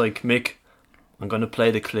Pines. I was like, Mick, I'm going to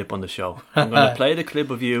play the clip on the show. I'm going to play the clip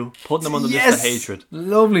of you putting them on the list of hatred.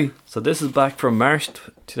 Lovely. So this is back from March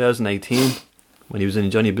 2018 when he was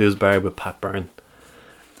in Johnny Blue's bar with Pat Byrne.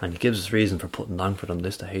 And he gives us reason for putting Longford on the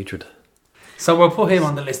list of hatred. So we'll put him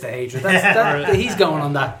on the list of hatred. He's going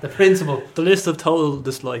on that, the principle. The list of total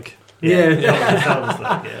dislike. Yeah.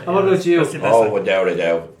 Yeah. What about you? Oh, without a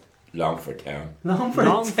doubt, Longford Town. Longford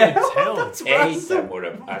Town. Hate them with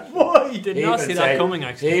a passion. Why? Did not see that coming,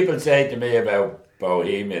 actually. People say to me about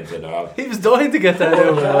Bohemians and all. He was dying to get that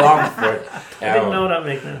out. Longford Town. I didn't know that,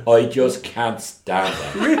 Mick. I just can't stand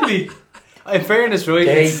it. Really? In fairness, right?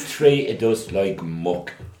 They treated us like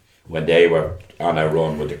muck when they were on a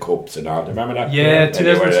run with the cups and all. Remember that? Yeah, When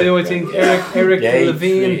they were 2002, I think. Eric they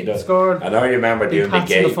Levine treated us- scored. And I remember Big doing the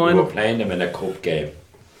pats in the game. We final. were playing them in a cup game.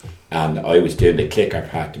 And I was doing the clicker,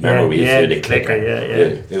 Pat. Remember we used to do the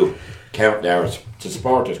clicker? Who count hours to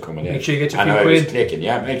supporters coming in. Make sure you get your and few I was quid. clicking,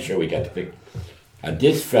 make sure we get the pick. And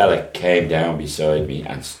this fella came down beside me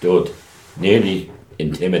and stood, nearly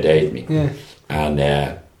intimidated me. Yeah.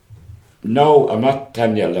 And no, I'm not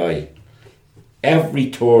telling you a lie. Every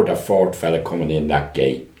third or fourth fella coming in that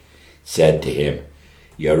gate said to him,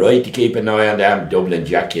 "You're right to keep an eye on them Dublin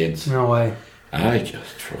Jackins." No way. I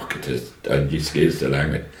just fucking just, excuse the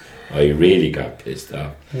language, I really got pissed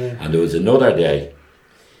off. Yeah. And there was another day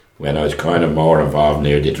when I was kind of more involved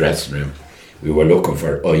near the dressing room. We were looking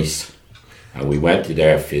for ice, and we went to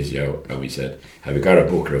their physio and we said, "Have you got a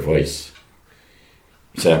bucket of ice?"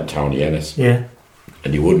 We said, "Tony Ennis." Yeah.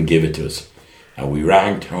 And he wouldn't give it to us. And we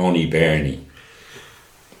rang Tony Bernie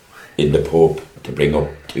in the pub to bring up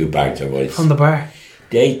 2 bags of ice. From the bar.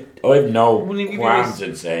 I've no Wouldn't he give you qualms ice?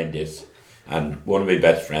 in saying this. And one of my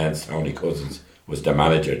best friends, Tony Cousins, was the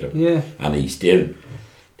manager of them. Yeah. And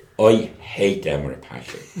I hate them with a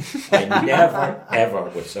passion. I never, ever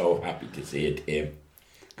was so happy to see a team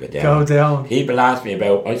go down. Go down. People ask me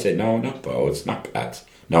about, I said, no, not Bows, not Pats.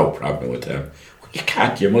 No problem with them. You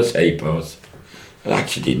can't, you must hate Bows. But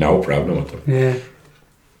actually, no problem with them. Yeah.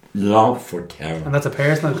 Longford Town. And that's a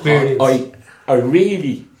personal experience.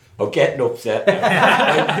 I'm getting upset.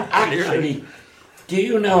 Actually, do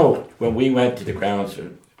you know when we went to the grounds,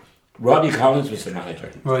 Roddy Collins was the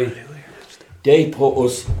manager. Right. They put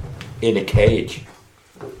us in a cage.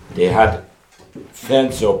 They had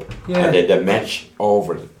fence up and they had a mesh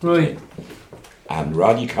over it. Right. And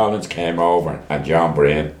Roddy Collins came over and John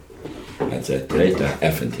Breen and said, "Take that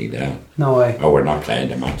effing thing down. No way. Oh, we're not playing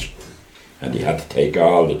the match." And he had to take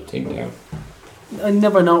all the thing down. I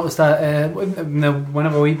never noticed that.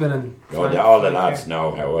 Whenever we've been in. All the lads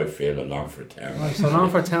know how I feel in Longford Town. Right, so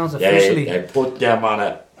Longford Town's officially They put them on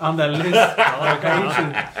it. on the list.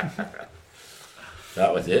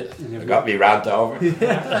 That was it. I got me rant over.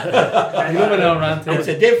 I love it on rant. It was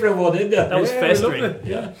a different one, isn't it? That was festering.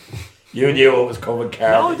 Yeah. You knew what was coming,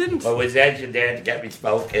 Carl. No, I didn't. I was edging there to get me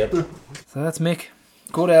spoke in. So that's Mick.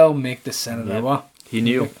 Good old Mick, the senator. Yep. What? He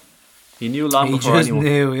knew. He knew long He before just anyone.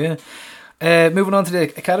 knew, yeah. Moving on to the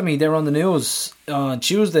academy, they're on the news on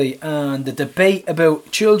Tuesday, and the debate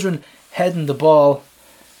about children heading the ball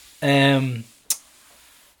in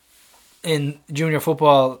junior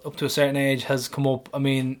football up to a certain age has come up. I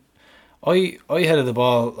mean, I headed the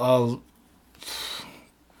ball all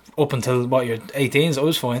up until you're 18, so I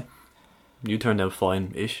was fine. You turned out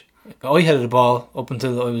fine-ish. I headed the ball up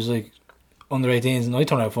until I was like under 18s, and I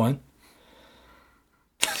turned out fine.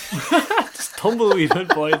 Just tumbleweed went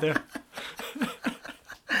by there.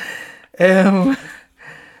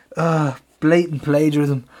 Blatant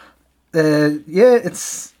plagiarism. So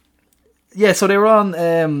they were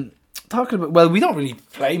on talking about. Well, we don't really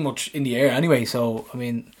play much in the air anyway, so I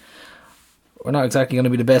mean, we're not exactly going to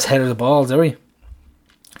be the best headers of balls, are we?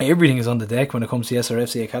 Everything is on the deck when it comes to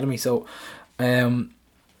SRFC Academy. So, the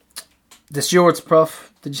stewards,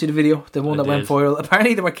 prof, did you see the video? The one that went viral.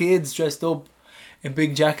 Apparently, there were kids dressed up in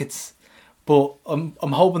big jackets, but I'm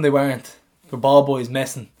hoping they weren't. The ball boys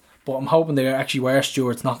messing. But I'm hoping they actually were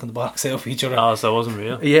stewards knocking the box out of each other. Oh, so it wasn't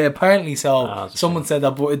real? Yeah, apparently so. Someone said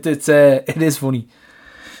that, but it is funny.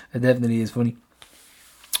 It definitely is funny.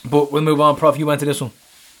 But we'll move on, Prof. You went to this one.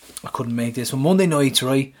 I couldn't make this one. Monday nights,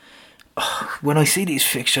 right? When I see these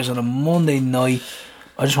fixtures on a Monday night,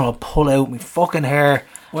 I just want to pull out my fucking hair.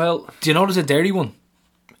 Well, do you know there's a dirty one?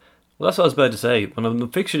 Well, that's what I was about to say. When the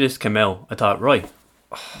fixture list came out, I thought, right,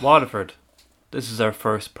 Waterford, this is our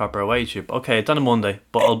first proper away trip. Okay, it's on a Monday,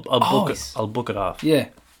 but I'll book it off. Yeah.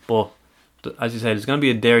 But as you said, there's going to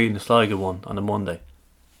be a Derry and a Sligo one on a Monday.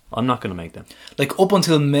 I'm not going to make them. Like up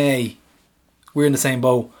until May, we're in the same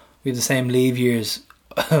boat. We have the same leave years.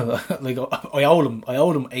 Like I owed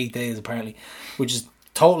him 8 days apparently, which is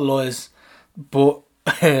total lies. But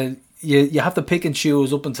you have to pick and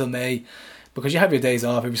choose up until May, because you have your days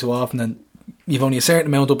off every so often, and you've only a certain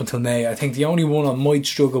amount up until May. I think the only one I might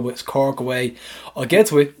struggle with is Cork away. I'll get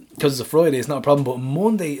to it because it's a Friday, it's not a problem. But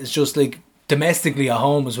Monday is just like domestically at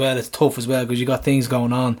home as well. It's tough as well because you got things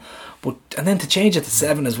going on. And then to change it to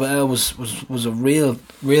 7 as well was a real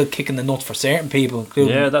kick in the nuts for certain people.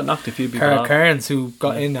 Yeah, that knocked a few people off. Cairns, who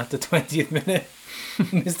got in at the 20th minute,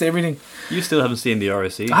 missed everything. You still haven't seen the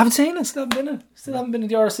RSC? I haven't seen it. Still haven't been in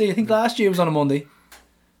the RSC. I think last year was on a Monday,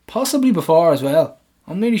 possibly before as well.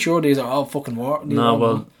 I'm nearly sure these are all fucking war. No,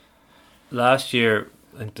 well, last year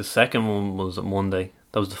I think the second one was a Monday.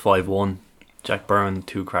 That was the 5-1. Jack Byrne,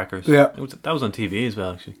 2 crackers. Yeah, that was on TV as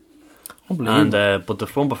well, actually. Unbelievable. And but the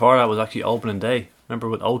one before that was actually opening day. Remember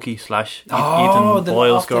with Oakey / Ethan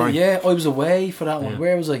Boyle scoring? Yeah, I was away for that one.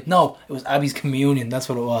 Where was I? No, it was Abbey's Communion. That's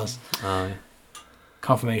what it was. Oh, yeah.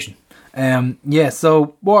 Confirmation.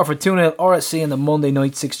 So Waterford 2-0 RSC on the Monday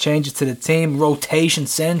night. 6 changes to the team. Rotation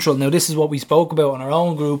central. Now this is what we spoke about in our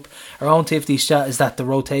own group, our own Tifties chat, is that the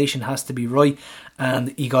rotation has to be right,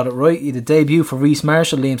 and he got it right. He had a debut for Reece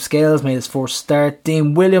Marshall. Liam Scales made his first start.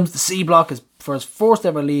 Dean Williams, the C block, is for his first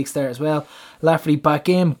ever league start as well. Lafferty back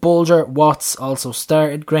in. Bulger, Watts also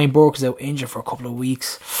started. Graham Burke is out injured for a couple of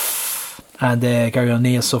weeks, and Gary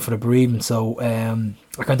O'Neill suffered a bereavement. So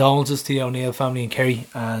our condolences to the O'Neill family and Kerry,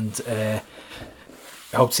 and I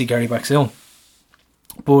hope to see Gary back soon.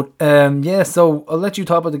 But so I'll let you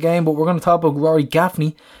talk about the game, but we're going to talk about Rory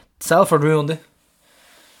Gaffney. Salford ruined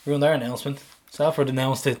their announcement. Salford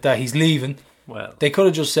announced it that he's leaving. Well, they could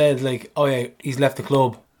have just said like, oh yeah, he's left the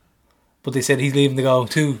club, but they said he's leaving to go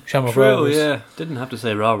to Shamrock Rovers. Yeah, didn't have to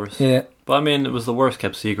say Rovers. Yeah, but I mean, it was the worst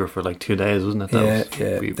kept secret for like 2 days, wasn't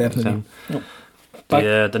it? Definitely.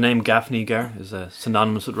 The name Gaffney Gar is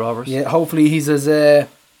synonymous with Rovers. Yeah, hopefully he's as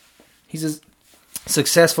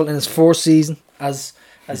successful in his 4th season as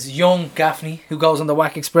young Gaffney, who goes on the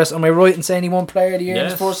WAC Express. Am I right in saying he won Player of the Year in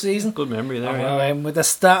his 4th season? Good memory there. With the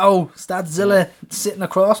Statzilla sitting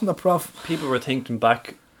across from the prof. People were thinking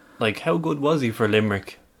back, like, how good was he for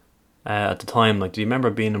Limerick at the time? Like, do you remember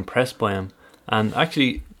being impressed by him? And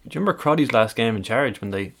actually, do you remember Crotty's last game in charge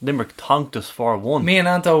when Limerick tonked us 4-1? Me and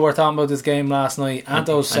Anto were talking about this game last night.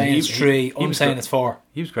 Anto's saying it's 3. I'm saying it's 4.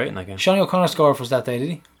 He was great in that game. Shani O'Connor scored for us that day, did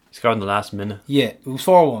he? He scored in the last minute. Yeah, it was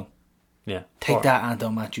 4-1. Yeah. Take 4. that, Anto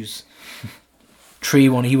Matthews.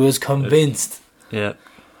 3-1. He was convinced. Yeah.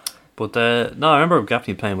 But no, I remember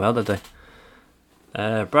Gaffney playing well that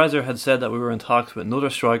day. Brazier had said that we were in talks with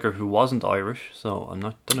another striker who wasn't Irish, so don't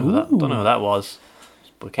know who that was.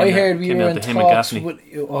 But I heard we were in talks with.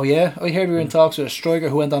 Oh yeah, I heard we were in talks with a striker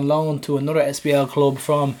who went on loan to another SPL club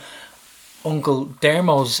from Uncle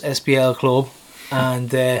Dermo's SPL club,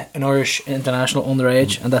 and an Irish international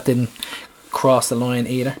underage, and that didn't cross the line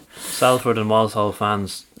either. Salford and Walsall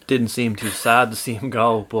fans didn't seem too sad to see him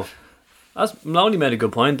go, but as Maloney made a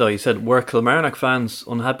good point though. He said, were Kilmarnock fans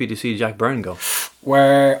unhappy to see Jack Byrne go?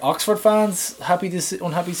 Were Oxford fans unhappy to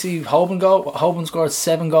see Holborn go? Holborn scored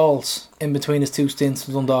 7 goals in between his 2 stints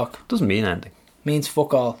with Dundalk. Doesn't mean anything. Means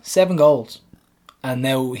fuck all. 7 goals, and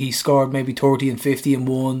now he scored maybe 30 and 50 in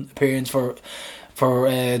one appearance for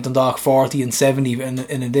Dundalk, 40 and 70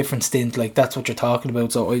 in a different stint. Like, that's what you're talking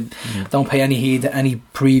about. So I don't pay any heed to any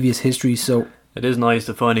previous history. So It is nice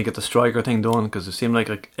to finally get the striker thing done, because it seemed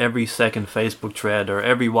like every second Facebook thread or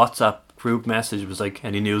every WhatsApp group message was like,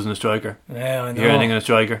 any news on a striker? Yeah, I know. Hear anything on a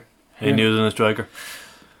striker? Any news on a striker?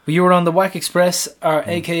 But you were on the Whack Express, or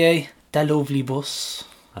aka the lovely bus.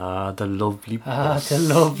 The lovely bus. The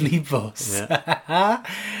lovely bus. Yeah.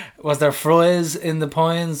 Was there fries in the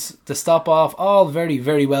Pines? The stop off, all very,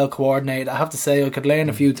 very well coordinated. I have to say, I could learn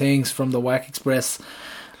a few things from the Whack Express.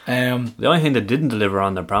 The only thing they didn't deliver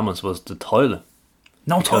on their promise was the toilet.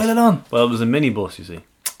 No toilet on? Well, it was a minibus, you see.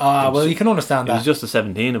 Well, you can understand It that. was just the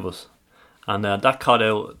 17 of us. And that caught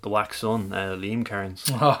out the Whack son, Liam Cairns.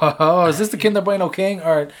 Oh, is this the Kinder Bueno King?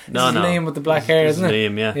 Or this is Liam with the black hair, This isn't it?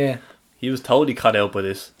 Liam, yeah. Yeah. He was totally caught out by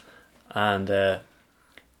this. And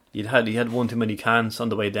he had one too many cans on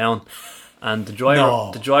the way down. And the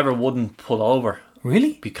driver wouldn't pull over.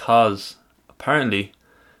 Really? Because apparently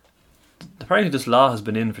this law has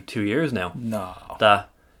been in for 2 years now. No. That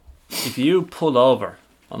if you pull over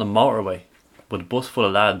on a motorway with a bus full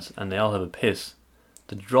of lads and they all have a piss,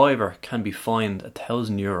 the driver can be fined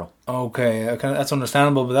 €1,000. Okay, that's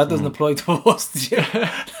understandable, but that doesn't apply to us.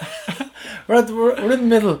 we're in the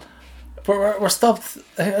middle. We're stopped.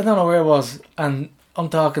 I don't know where it was, and I'm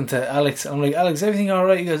talking to Alex. I'm like, Alex, everything all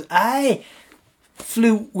right? He goes, aye.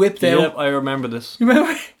 Flute whipped out. Yep, I remember this. You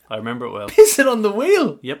remember? I remember it well. Pissing on the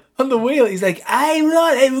wheel. Yep. On the wheel. He's like, aye,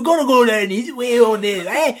 we're going to go down this way on this.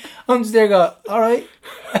 Aye. I'm just there going, alright.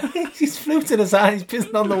 He's flutes in his hand. He's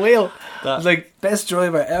pissing on the wheel. I was like, best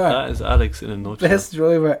driver ever. That is Alex in a nutshell. Best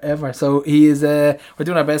driver ever. So he is, we're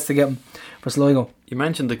doing our best to get him for Sligo. You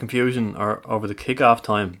mentioned the confusion over the kick-off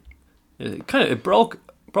time. It broke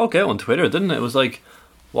out on Twitter, didn't it? It was like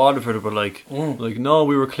Waterford were like, no,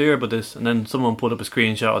 we were clear about this, and then someone put up a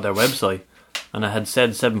screenshot of their website, and it had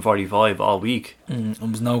said 7:45 all week.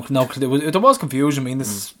 There was confusion. I mean,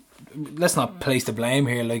 let's not place the blame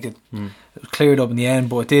here. Like it was cleared up in the end,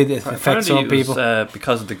 but it did affect some people. It was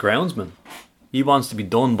because of the groundsman. He wants to be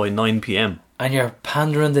done by 9 p.m. and you're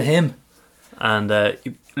pandering to him. And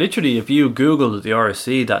literally, if you Googled the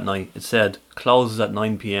RSC that night, it said closes at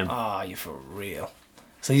 9 p.m. Ah, you for real?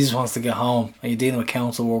 So he just wants to get home. And you're dealing with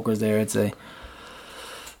council workers there, I'd say.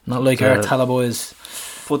 Not like our Talaboys.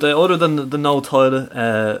 But other than the no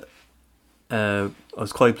toilet, I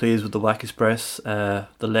was quite pleased with the Whack Express. The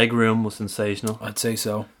leg room was sensational. I'd say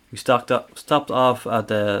so. We stopped off at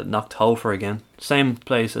the Knocktofer again. Same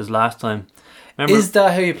place as last time. Remember? Is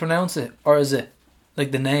that how you pronounce it? Or is it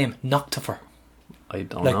like the name? Knocktofer? I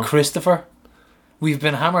don't know. Like Christopher? We've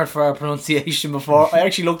been hammered for our pronunciation before. I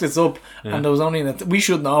actually looked this up and there was only... we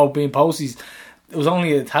should know, being posties, it was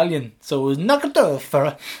only Italian. So it was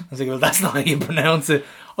Knocktofer. I was like, well, that's not how you pronounce it.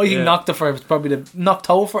 I think Knocktofer is probably the...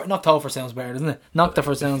 Knocktofer? Knocktofer sounds better, doesn't it?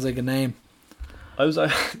 Knocktofer sounds like a name. I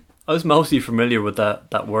was mostly familiar with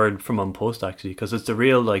that word from on post, actually, because it's the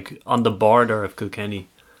real, like, on the border of Kilkenny,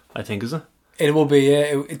 I think, is it? It will be,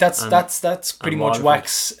 yeah. That's pretty much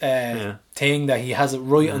Whack's thing, that he has it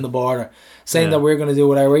right on the border. Saying that we're going to do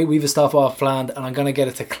whatever. We've a stop off planned, and I'm going to get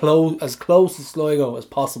it to as close to Sligo as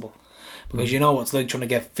possible. Because you know it's like trying to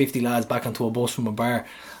get 50 lads back onto a bus from a bar.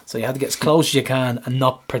 So you have to get as close as you can, and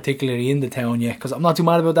not particularly in the town yet. Because I'm not too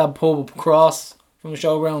mad about that pub across from the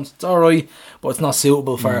showgrounds. It's alright, but it's not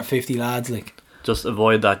suitable for 50 lads. Like, just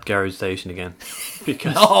avoid that garage station again.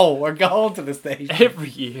 Because no, we're going to the station every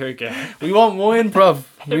year again. We want wine, bruv.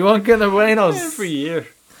 We want Kinder Buenos every year.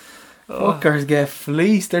 Fuckers get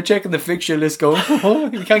fleeced. They're checking the fixture list going,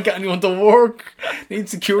 you can't get anyone to work. Need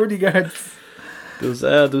security guards.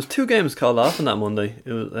 There was 2 games called off on that Monday.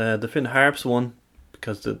 It was the Finn Harps won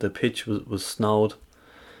because the pitch was snowed.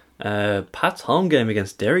 Pat's home game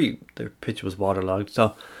against Derry, their pitch was waterlogged.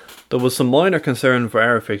 So there was some minor concern for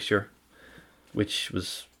our fixture, which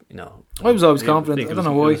was, I was always confident. I don't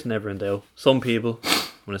know why. It was never in doubt. Some people,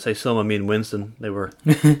 when I say some, I mean Winston, they were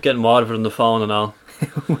getting Waterford on the phone and all.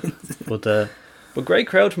 But great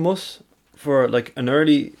crowd from us for like an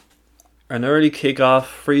early kick-off,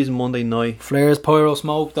 freezing Monday night. Flares, pyro,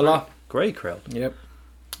 smoked a lot. Great crowd. Yep.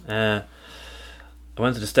 I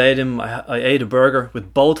went to the stadium. I ate a burger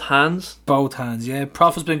with both hands. Both hands, yeah.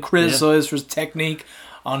 Prof has been criticised for his technique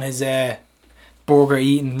on his burger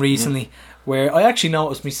eating recently. Where I actually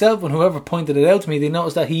noticed myself, and whoever pointed it out to me, they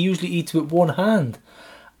noticed that he usually eats with one hand.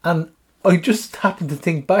 And I just happened to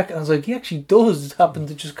think back, and I was like, he actually does happen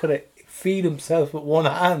to just kind of feed himself with one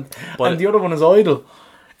hand, and the other one is idle.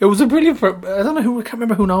 It was a brilliant... I don't know I can't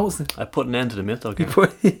remember who noticed it. I put an end to the myth, okay.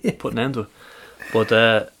 Put an end to it.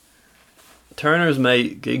 But Turner's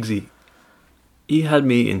mate, Giggsy, he had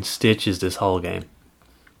me in stitches this whole game.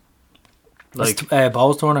 Like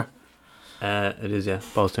Balls Turner? It is, yeah,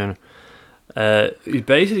 Balls Turner.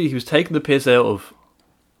 He was taking the piss out of.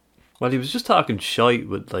 Well, he was just talking shite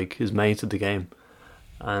with like his mates at the game,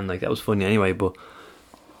 and like that was funny anyway. But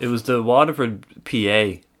it was the Waterford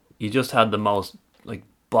PA. He just had the most like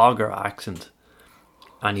bogger accent,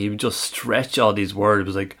 and he would just stretch all these words. It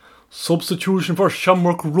was like substitution for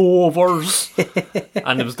Shamrock Rovers,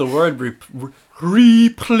 and it was the word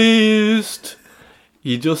replaced.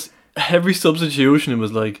 He just every substitution it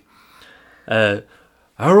was like Aaron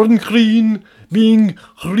Green being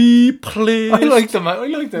replaced. I like the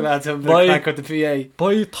lads having a crack at the PA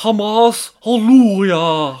by Thomas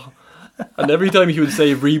Hallelujah. And every time he would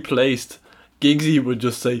say replaced, Giggsy would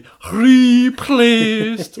just say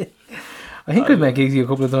replaced. I think I've met Giggsy a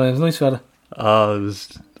couple of times. Nice fella. I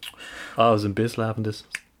was in bits laughing this.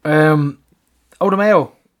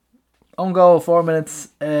 Mayo. On goal, 4 minutes.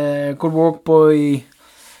 Good work by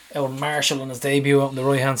Owen Marshall on his debut out on the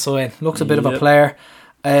right hand side. Looks a bit of a player.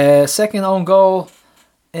 Second own goal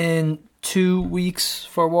in 2 weeks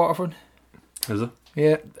for Waterford. Is it?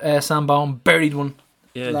 Yeah. Sam Baum buried one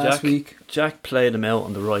last week. Jack played him out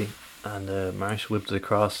on the right, and Marshall whipped it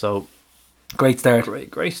across. So great start.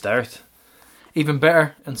 Great start. Even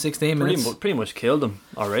better in 16 minutes. Pretty much killed him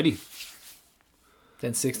already.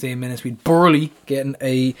 Then 16 minutes, we'd Burley getting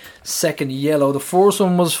a second yellow. The first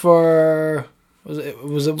one was for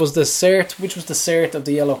was the cert. Which was the cert of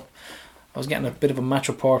the yellow? I was getting a bit of a match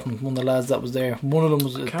report from one of the lads that was there. One of them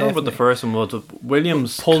was. I can't remember what the first one was.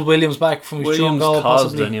 Williams pulled Williams back from his short goal.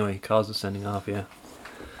 Caused the sending off. Yeah.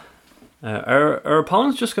 Our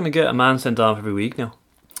opponent's just going to get a man sent off every week now.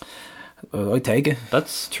 I take it.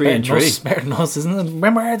 That's 3 and 3. Better than us, isn't it?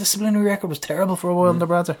 Remember our disciplinary record was terrible for a while under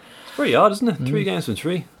Bradzer. It's very odd, isn't it? 3 games from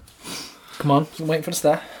 3. Come on, I'm waiting for the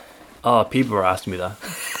stat. Oh, people were asking me that.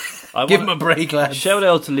 Give him a break, lads. Shout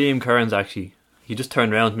out to Liam Kearns, actually. He just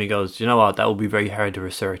turned around to me and goes, "Do you know what? That will be very hard to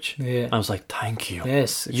research." Yeah. I was like, "Thank you."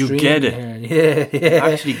 Yes, you get it. Yeah. You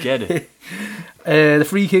actually get it. The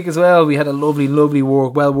free kick as well. We had a lovely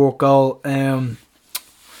well worked goal.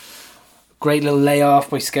 Great little layoff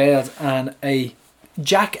by Scales and a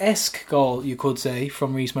Jack-esque goal, you could say,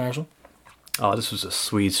 from Reece Marshall. Oh, this was a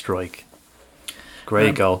sweet strike.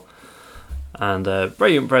 Great goal. And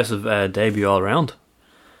very impressive debut all round.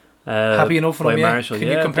 Happy enough for him, yeah. Marshall. Can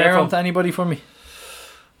you compare him to anybody for me?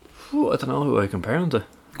 Ooh, I don't know who I compare him to.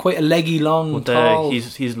 Quite a leggy, long, tall.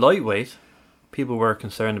 He's lightweight. People were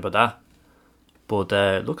concerned about that. But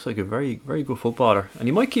looks like a very, very good footballer. And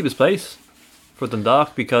he might keep his place for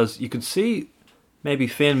Dundalk, because you could see maybe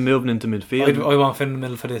Finn moving into midfield. I want Finn in the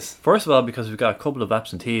middle for this. First of all, because we've got a couple of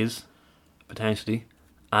absentees, potentially.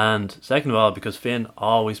 And second of all, because Finn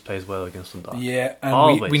always plays well against Dundalk. Yeah,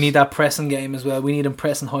 and we need that pressing game as well. We need him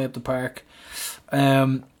pressing high up the park.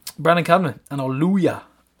 Brandon Cadman and Olua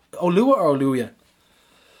or Oluya?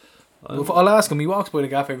 I'll ask him. He walks by the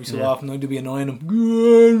gaff every so often. I'd be annoying him.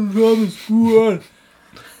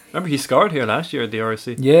 Remember he scored here last year at the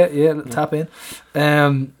RSC. Yeah, tap in.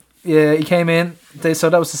 Yeah, he came in. So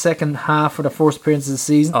that was the second half for the first appearance of the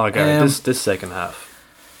season. Oh, Gary, this second half,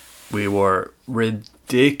 we were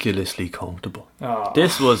ridiculously comfortable. Oh.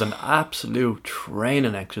 This was an absolute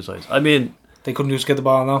training exercise. I mean, they couldn't just get the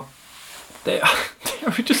ball now. They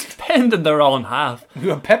were just pending their own half. We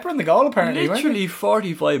were peppering the goal apparently. Literally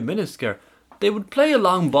 45 minutes, Gary. They would play a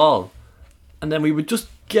long ball, and then we would just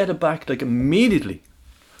get it back like immediately.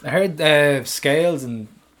 I heard Scales and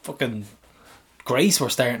fucking Grace were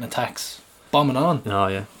starting attacks, bombing on. Oh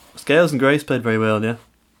yeah, Scales and Grace played very well, yeah.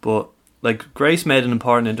 But like Grace made an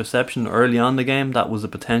important interception early on in the game. That was a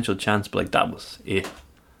potential chance, but like that was it.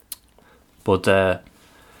 But there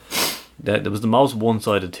was the most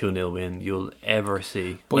one-sided 2-0 win you'll ever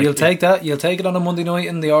see. But like, you'll take that. You'll take it on a Monday night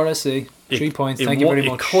in the RSC. 3 points. Thank you very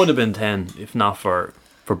much. It could have been 10 if not for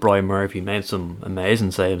Brian Murphy. He made some amazing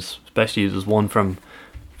saves. Especially there's one from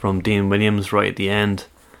Dean Williams right at the end.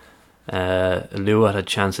 Lua had a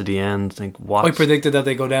chance at the end. I predicted that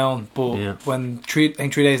they go down, but when 3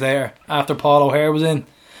 days later, after Paul O'Hare was in,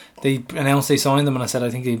 they announced they signed them, and I said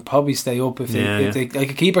I think they'd probably stay up if they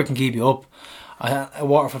like a keeper can keep you up. A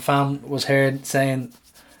Waterford fan was heard saying,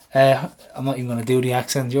 "I'm not even going to do the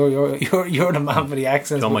accent. You're the man for the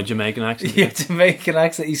accent." Got my Jamaican accent. Yeah, Jamaican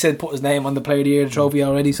accent. He said put his name on the Player of the Year trophy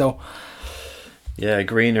already. So yeah,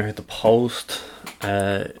 Greener hit the post.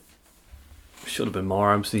 Should have been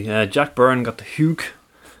more, obviously. Jack Byrne got the hook.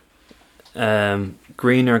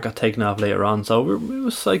 Greener got taken off later on. So it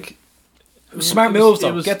was like smart moves. Though.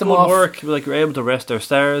 It was get them good off. Work. Like we were able to rest their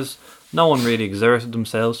stars. No one really exerted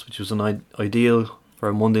themselves, which was an ideal for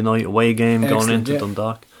a Monday night away game. Excellent, going into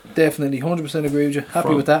Dundalk. Definitely, 100% agree with you.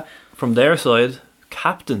 Happy with that. From their side,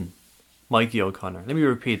 captain Mikey O'Connor. Let me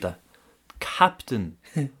repeat that. captain,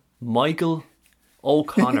 Michael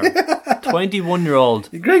O'Connor. 21-year-old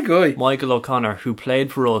Great guy. Michael O'Connor, who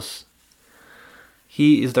played for us.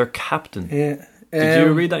 He is their captain. Yeah. Did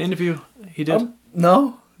you read that interview he did?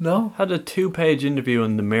 No. Had a 2-page interview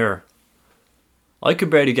in the Mirror. I could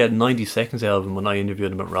barely get 90 seconds out of him when I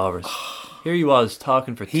interviewed him at Rovers. Here he was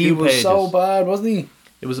talking for 2 pages. He was so bad, wasn't he?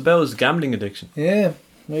 It was about his gambling addiction. Yeah.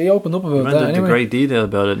 He opened up about He went that into anyway. great detail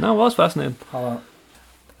about it. No, it was fascinating. Hold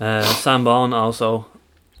on. Sam Bowen also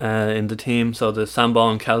in the team, so the Sam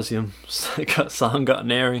Bowen Calcium song got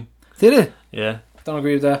an airing. Did it? Yeah. Don't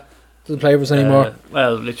agree with that. Doesn't play for us anymore.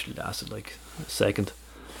 Well, literally lasted like a second.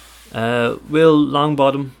 Will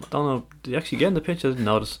Longbottom, I don't know, did he actually get in the pitch? I didn't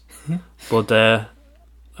notice. But I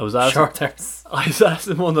was asked. Short arse. I was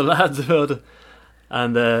asking one of the lads about it,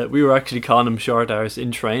 and we were actually calling him short arse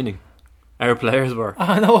in training. Our players were.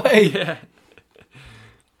 Oh, no way. Yeah.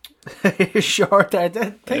 Short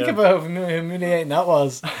arse. Think about how humiliating that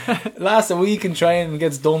was. Last a week in training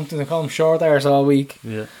gets dumped and they call him short arse all week.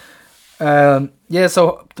 Yeah. Yeah,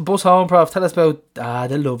 so the bus home, Prof. Tell us about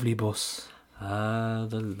the lovely bus. The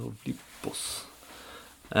lovely bus.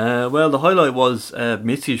 Well, the highlight was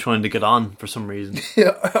Mitzi trying to get on for some reason.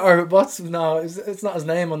 Or what's it's not his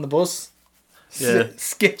name on the bus. Yeah.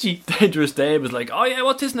 Sketchy. Dangerous Dave was like, oh yeah,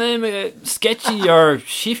 what's his name? Sketchy or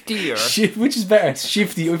Shifty or which is better?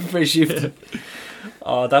 Shifty. I prefer Shifty.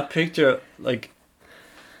 Oh, that picture, like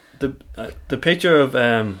the picture of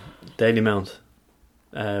Daily Mount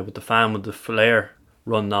with the fan with the flare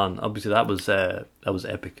running on. Obviously, that was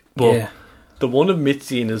epic. But the one of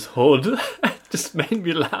Mitzi in his hood just made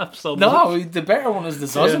me laugh so much. No, the better one is the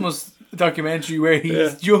Zosimus documentary where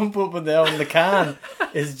he's jumping up and down the can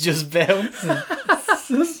is just bouncing.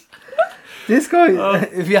 This guy,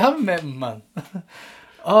 if you haven't met him, man.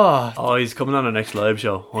 Oh, he's coming on our next live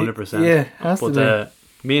show, 100%. Yeah, has to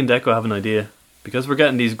be. Me and Deco have an idea. Because we're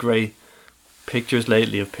getting these great pictures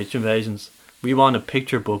lately of pitch invasions. We want a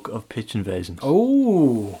picture book of pitch invasions.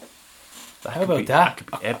 Oh, how about that? That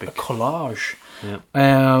could be epic. A collage.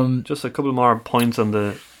 Yeah. Just a couple more points on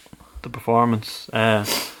the performance.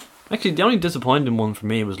 Actually, the only disappointing one for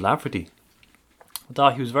me was Lafferty. I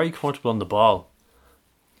thought he was very comfortable on the ball,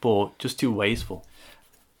 but just too wasteful.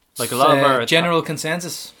 Like a lot of our general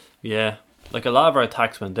consensus. Yeah, like a lot of our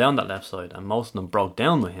attacks went down that left side, and most of them broke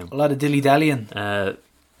down with him. A lot of dilly dallying. A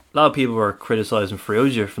lot of people were criticising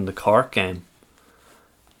Ferrugia from the Cork game,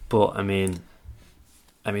 but I mean,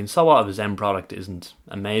 so what if his end product isn't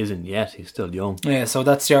amazing yet? He's still young. Yeah, so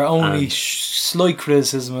that's your only slight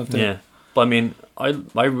criticism of the. Yeah, but I mean,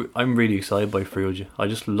 I'm really excited by Ferrugia. I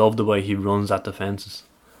just love the way he runs at defences.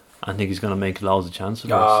 I think he's going to make loads of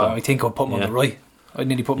chances. I think I'll put him on the right. I'd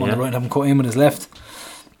nearly put him on the right and have him cut in with his left.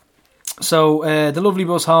 So the lovely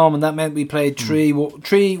bus home, and that meant we played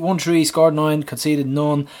 3, scored 9, conceded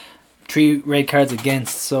none, 3 red cards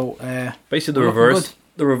against. So basically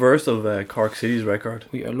the reverse of Cork City's record.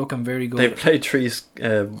 We are looking very good. They played 3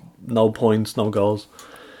 no points, no goals.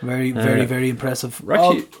 Very, very, very impressive.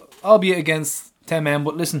 Albeit against 10 men,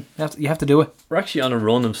 but listen, you have to do it. We're actually on a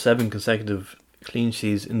run of 7 consecutive clean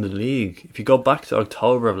sheets in the league. If you go back to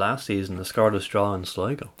October of last season, the Scarlet Straw and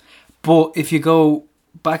Sligo. But if you go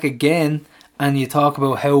back again and you talk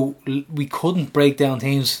about how we couldn't break down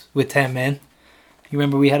teams with 10 men, you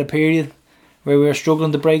remember we had a period where we were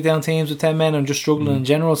struggling to break down teams with 10 men and just struggling in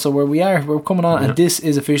general. So where we're coming on, and this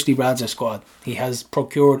is officially Brad's squad. He has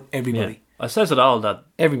procured everybody. Yeah. I says it all that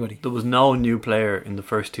everybody. There was no new player in the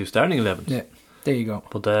first 2 starting 11s. Yeah, there you go.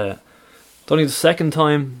 But it's only the second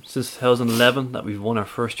time since 2011 that we've won our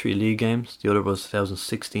first 3 league games. The other was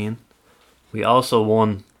 2016. We also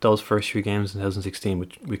won those first 3 games in 2016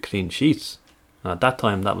 with clean sheets. And at that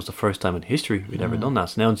time, that was the first time in history we'd ever done that.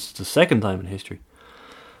 So now it's the second time in history.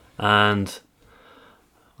 And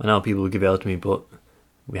I know people will give out to me, but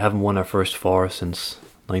we haven't won our first 4 since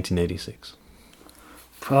 1986.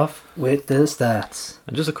 Prof with the stats.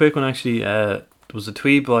 And just a quick one, actually. There was a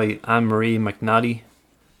tweet by Anne-Marie McNally.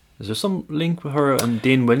 Is there some link with her and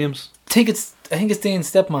Dean Williams? I think it's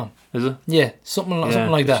Dean's stepmom. Is it? Yeah, something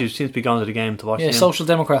like that. She seems to be going to the game to watch. Yeah, Social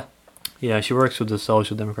Democrat. Yeah, she works with the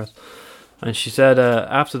Social Democrats. And she said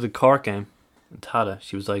after the Cork game in Tada,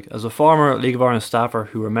 she was like, as a former League of Ireland staffer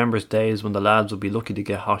who remembers days when the lads would be lucky to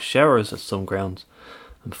get hot showers at some grounds,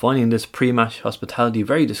 I'm finding this pre-match hospitality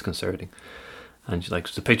very disconcerting. And she's like,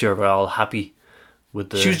 it's a picture of her all happy with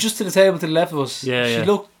the... She was just to the table to the left of us. Yeah, she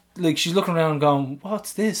looked like she's looking around going,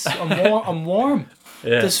 what's this? I'm warm.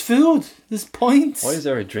 Yeah. There's food. There's pints. Why is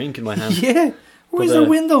there a drink in my hand? Yeah. Where's the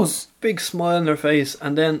windows? Big smile on her face.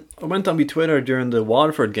 And then I went on my Twitter during the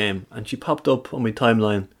Waterford game and she popped up on my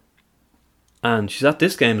timeline And she's at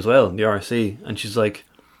this game as well, the RSC, and she's like,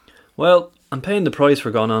 well, I'm paying the price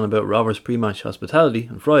for going on about Rovers pre-match hospitality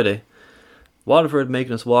on Friday. Waterford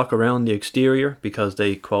making us walk around the exterior because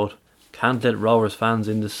they, quote, can't let Rovers fans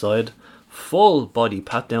in this side. Full body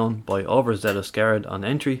pat down by overzealous guard on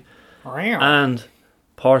entry. And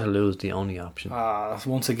Portaloo's the only option. That's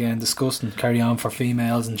once again disgusting. Carry on for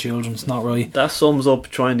females and children. It's not right. That sums up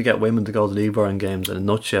trying to get women to go to League Boring games in a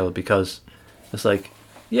nutshell, because it's like,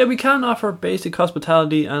 yeah, we can offer basic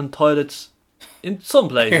hospitality and toilets in some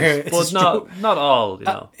places, but not all, you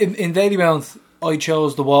know. In Dalymount, I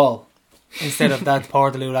chose the wall instead of that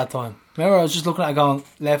Portaloo that time. Remember, I was just looking at it going,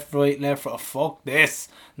 left, right, fuck this.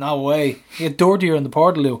 No way. You get dirtier in the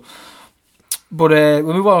Portaloo. But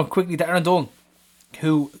we'll move on quickly to Aaron Dunn,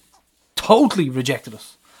 who totally rejected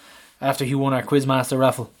us after he won our Quizmaster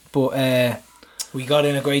raffle. But we got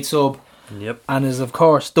in a great sub. Yep. And is, of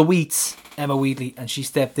course, the Wheats, Emma Wheatley, and she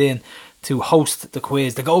stepped in to host the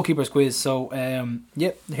quiz, the goalkeepers quiz. So,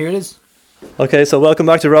 here it is. Okay, so welcome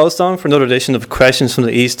back to Rollstone for another edition of Questions from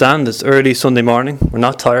the East Stand. It's early Sunday morning. We're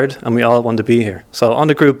not tired, and we all want to be here. So on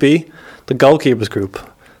to Group B, the goalkeepers group.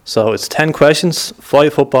 So it's 10 questions,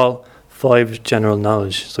 5 football, 5 general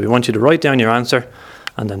knowledge. So we want you to write down your answer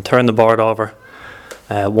and then turn the board over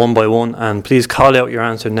one by one, and please call out your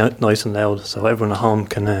answer nice and loud so everyone at home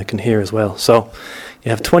can hear as well. So you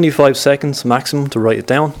have 25 seconds maximum to write it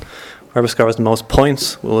down. Whoever scores the most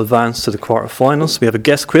points will advance to the quarterfinals. We have a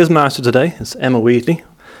guest quizmaster today. It's Emma Wheatley.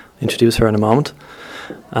 I'll introduce her in a moment.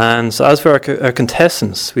 And so as for our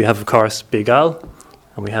contestants, we have, of course, Big Al,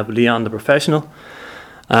 and we have Leon the professional.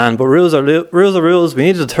 But rules are rules. We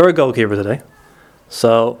needed a third goalkeeper today.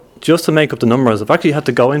 So just to make up the numbers, I've actually had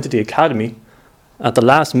to go into the academy at the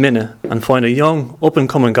last minute and find a young,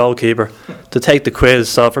 up-and-coming goalkeeper to take the quiz.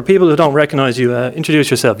 So for people who don't recognise you,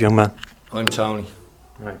 introduce yourself, young man. I'm Tony.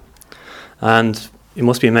 Right. And it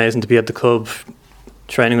must be amazing to be at the club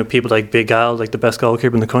training with people like Big Al, like the best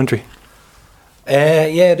goalkeeper in the country. Yeah,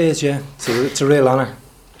 it is, yeah. It's a real honour.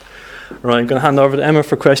 Right, I'm going to hand over to Emma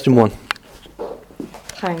for question 1.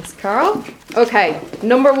 Thanks, Carl. Okay,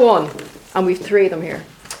 number 1, and we've 3 of them here.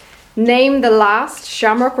 Name the last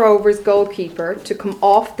Shamrock Rovers goalkeeper to come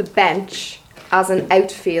off the bench as an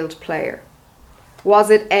outfield player. Was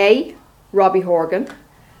it A, Robbie Horgan,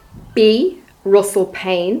 B, Russell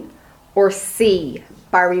Payne, or C,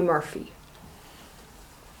 Barry Murphy?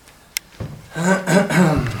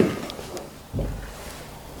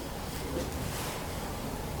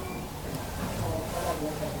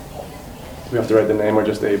 We have to write the name or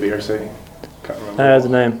just A, B, or C? Can't remember. The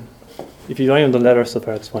name. If you don't have the letter so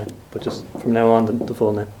far, it's fine. But just from now on, the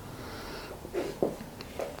full name.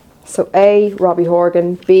 So A, Robbie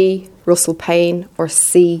Horgan, B, Russell Payne, or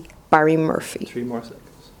C, Barry Murphy? 3 more seconds.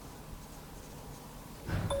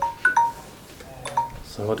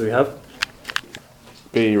 So what do we have?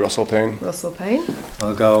 B, Russell Payne. Russell Payne.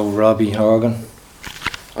 I'll go Robbie Horgan.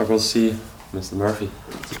 I'll go C, Mr. Murphy.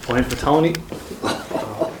 It's a point for Tony.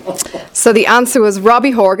 So the answer was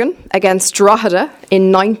Robbie Horgan against Drogheda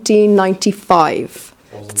in 1995.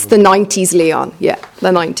 It's the 90s, Leon. Yeah, the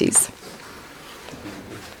 90s.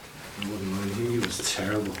 He was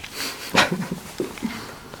terrible.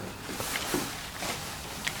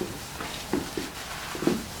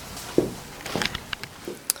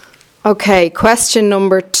 Okay, question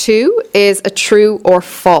number 2 is a true or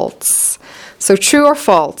false. So true or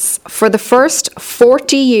false, for the first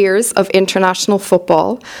 40 years of international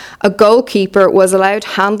football, a goalkeeper was allowed to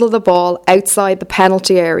handle the ball outside the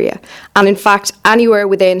penalty area and in fact anywhere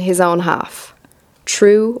within his own half.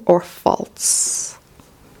 True or false?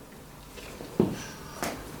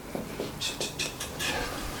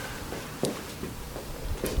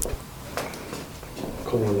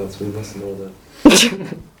 Come on, lads, we must know that.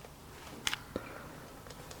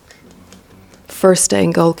 First day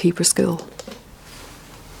in goalkeeper school.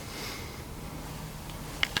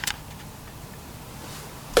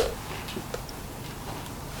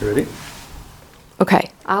 You ready? Okay,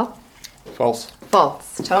 Al? False.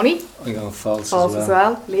 False. Tony? I'm going false as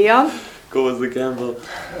well. Leon? Go as the gamble.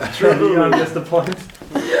 Leon gets the point.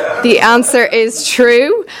 The answer is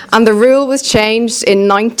true, and the rule was changed in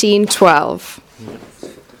 1912.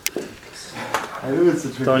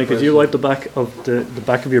 Tony, could you wipe the back of the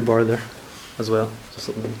back of your board there as well? Just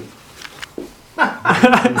something.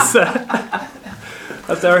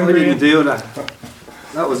 That's Aaron Why did you Green. do that?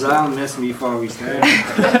 That was Alan messing me before we started.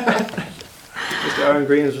 Mr. Aaron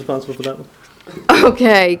Green is responsible for that one.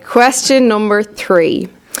 Okay, question number 3.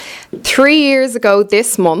 3 years ago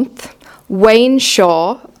this month, Wayne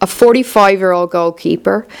Shaw, a 45-year-old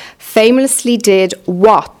goalkeeper, famously did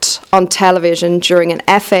what on television during an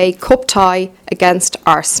FA Cup tie against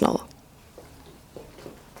Arsenal?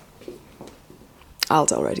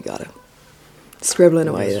 Al's already got it. Scribbling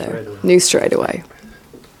away there. Knew straight away.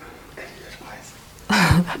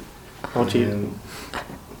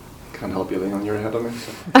 Can't help you laying on your head on me.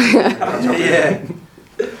 So. Yeah.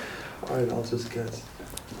 Alright, I'll just guess.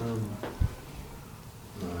 No,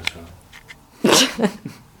 it's wrong.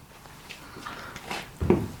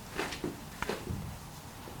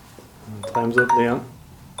 Time's up, Leon.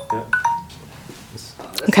 Yeah.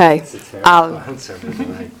 Okay, Al.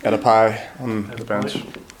 Got a pie on the bench.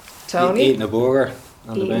 Tony? Eating a burger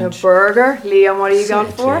on the Eating bench. a burger. Liam, what are you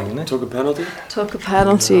going for? Took a penalty? Took a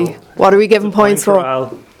penalty. What are we giving points for?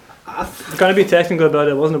 Al. I'm going to be technical about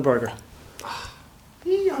it. It wasn't a burger.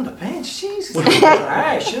 On the bench, Jesus. Would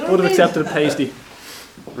have accepted a pasty.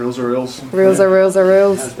 Rules are rules. Rules are rules are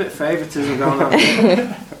rules. There's a bit of favouritism going on.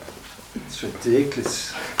 It's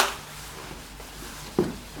ridiculous.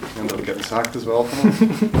 Ended up getting sacked as well from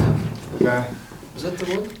him. Okay. Was that the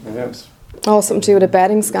one? Yeah, it was, Oh, something to do with a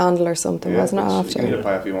betting scandal or something, yeah, wasn't it, You can eat a after?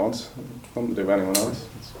 pie if you want. Nothing to do with anyone else.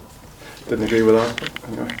 Didn't agree with that. But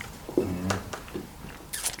anyway.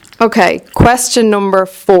 Okay, question number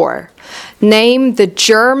 4. Name the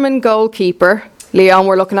German goalkeeper. Leon,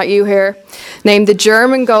 we're looking at you here. Name the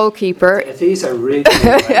German goalkeeper. These are really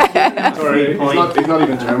Sorry, he's not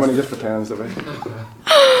even German, he just pretends to be.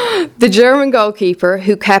 The German goalkeeper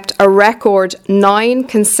who kept a record 9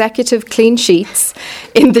 consecutive clean sheets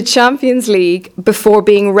in the Champions League before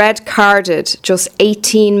being red carded just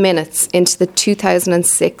 18 minutes into the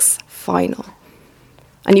 2006 final.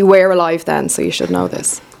 And you were alive then, so you should know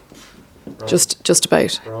this. Just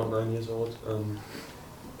about. Around 9 years old.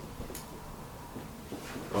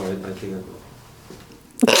 Alright, I think I will.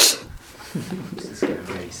 This is getting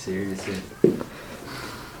very serious here.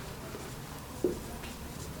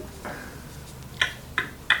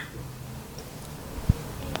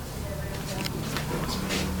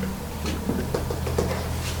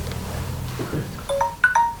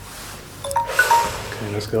 Okay,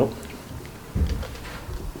 let's go.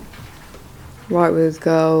 Right, we'll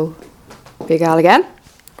go Big Al again.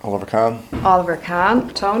 Oliver Kahn. Oliver Kahn.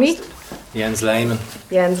 Tony. Jens Lehmann.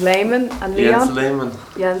 Jens Lehmann. And Leon. Jens Lehmann.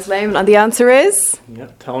 Jens Lehmann. And the answer is? Yeah,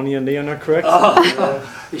 Tony and Leon are correct.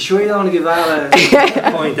 You sure you don't want to give Al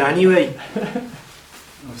a point anyway?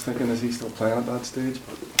 I was thinking, is he still playing at that stage?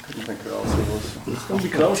 But I couldn't think who else he was. It's going to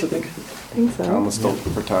be close, I think. I think so. Kahn was still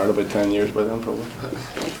retired about 10 years by then, probably.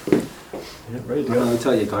 Yeah, ready to I go.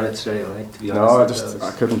 thought you got it straight away, to be No, honest.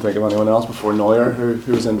 I couldn't think of anyone else before Neuer,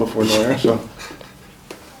 who was in before Neuer, so.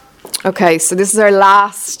 Okay, so this is our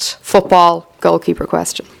last football goalkeeper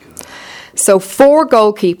question. So 4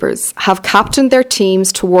 goalkeepers have captained their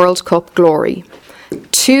teams to World Cup glory.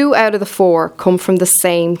 2 out of the 4 come from the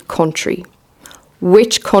same country.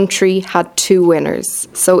 Which country had 2 winners?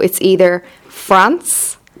 So it's either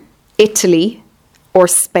France, Italy, or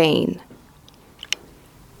Spain.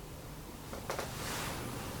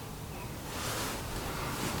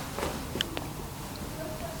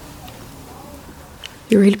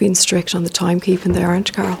 You're really being strict on the timekeeping there, aren't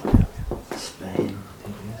you, Carl? Spain.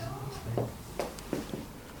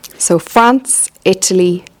 So France,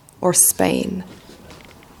 Italy, or Spain?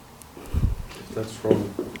 That's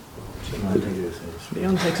from.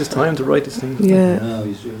 Leon takes his time to write this thing. Yeah. No,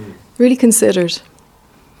 he's Really considered.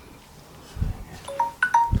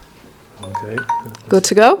 Okay. Good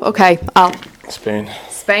to go? Okay, Al. Spain.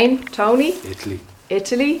 Spain, Tony, Italy.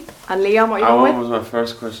 Italy, and Leon, what are you What going was with? my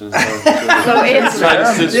first question? So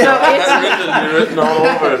Italy. Literally written all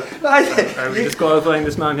over it. Are we disqualifying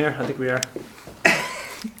this man here? I think we are.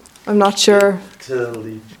 I'm not sure.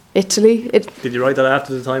 Italy. Italy? Did you write that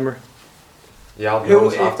after the timer? Yeah, I'll be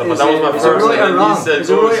honest after, but that was my Is first it right or and wrong? he said Is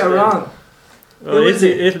it go right or Spain. wrong?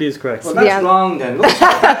 Italy is correct. Well, that's wrong then. Look,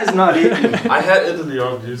 that is not Italy. I had Italy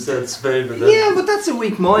on, you said Spain and then... Yeah, but that's a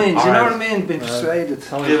weak mind, you know Alright. what I mean? Been persuaded.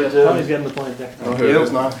 Tony's getting the point there. Oh, here it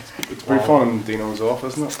is now. It's pretty fun and Dino's off,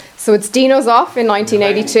 isn't it? So it's Dino's off in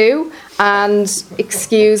 1982, and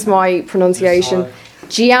excuse my pronunciation,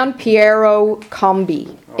 Gianpiero Combi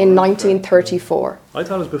in 1934. I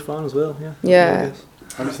thought it was Buffon as well, yeah. Yeah.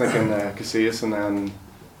 I'm just thinking Casillas and then...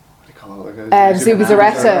 What do you call it? Like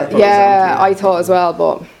Zubizarreta, yeah, I thought as well,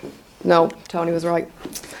 but no, Tony was right.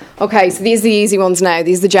 Okay, so these are the easy ones now.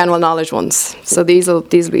 These are the general knowledge ones. So these will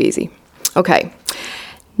be easy. Okay.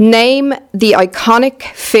 Name the iconic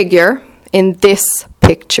figure in this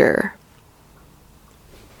picture.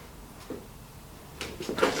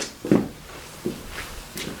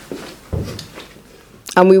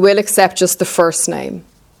 And we will accept just the first name.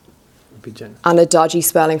 Be generous. and a dodgy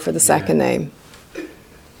spelling for the second name.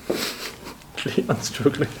 I'm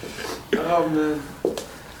struggling. Oh man.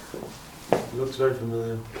 Looks very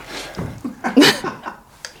familiar. I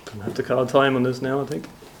have to call time on this now, I think.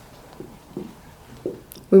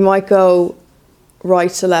 We might go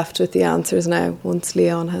right to left with the answers now once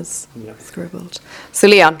Leon has scribbled. So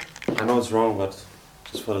Leon. I know it's wrong, but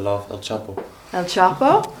just for the love, El Chapo. El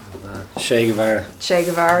Chapo. Che Guevara. Che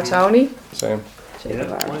Guevara, Tony. Same. Che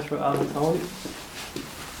Guevara. Points for Alan Tony.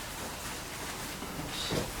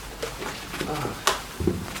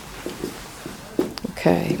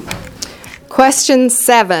 Okay. Question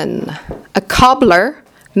 7. A cobbler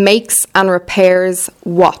makes and repairs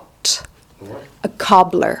what? A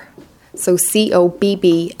cobbler. So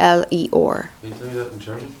C-O-B-B-L-E-R. Can you tell me that in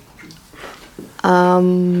German?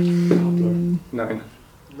 9.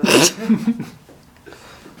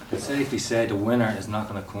 I'd safely say the winner is not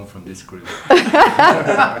going to come from this group.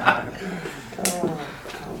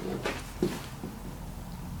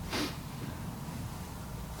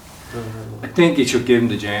 I think you should give him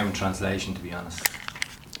the German translation, to be honest.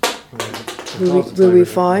 Will we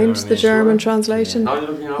find the German translation?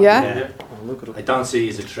 Yeah? I don't see you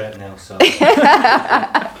as a threat now, so.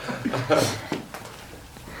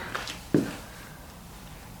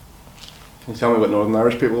 Can you tell me what Northern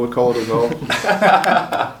Irish people would call it as well?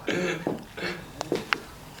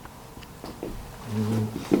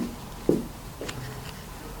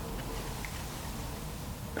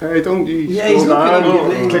 Hey, don't you he's scroll down,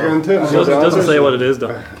 looking at me. click into it. It doesn't say what it is,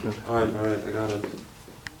 though. Alright, I got it.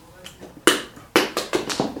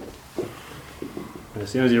 As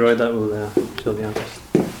soon as you write that, we'll show the answers.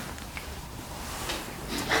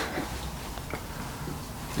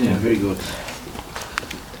 Yeah, very good.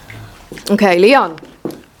 Okay, Leon.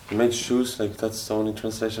 He makes shoes, like that's the only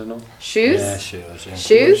translation I know. Shoes? Yeah, shoes. Yeah.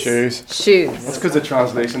 Shoes? Shoes. Shoes. That's because the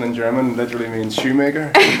translation in German literally means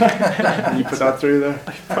shoemaker. You put that through there.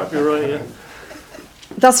 Probably right, yeah.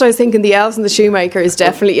 That's what I was thinking. The Elves and the Shoemaker is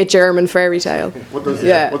definitely a German fairy tale. What does?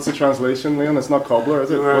 Yeah. What's the translation, Leon? It's not cobbler,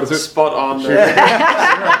 is it? What is it? Spot on there.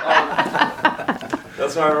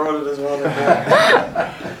 That's why I wrote it as well.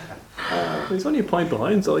 He's only a point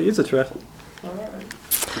behind, so he is a threat.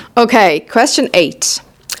 Okay, question 8.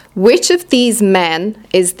 Which of these men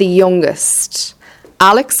is the youngest?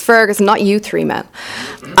 Alex Ferguson, not you three men.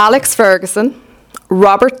 Alex Ferguson,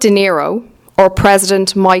 Robert De Niro, or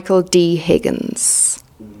President Michael D. Higgins?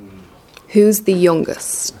 Who's the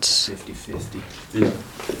youngest? 50-50. Yeah.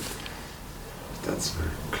 That's very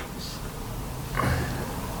close.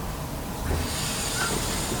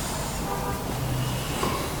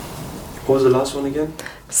 What was the last one again?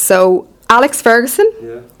 So, Alex Ferguson,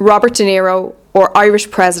 Yeah. Robert De Niro, or Irish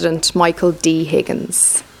President Michael D.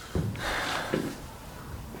 Higgins?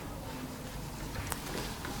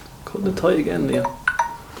 Cutting it tight again, Leon.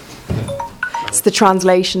 It's the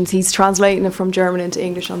translations. He's translating it from German into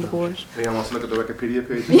English on the board. Leon wants to look at the Wikipedia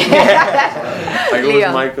page. I go with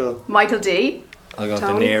Leon. Michael. Michael D. I got De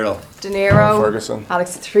Tony? Niro. De Niro. Ferguson.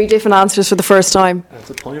 Alex, 3 different answers for the first time. That's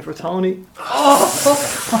a point for Tony.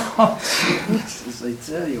 Jesus, I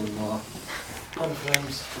tell you what. I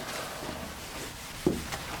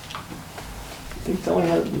think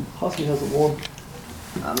Tony possibly hasn't won.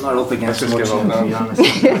 I'm not up against Let's much just give up now, to be now. honest.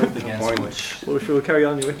 I'm not up against Point. much. Well, sure, we'll carry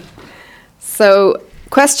on anyway. So,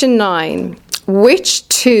 question 9. Which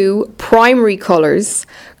 2 primary colours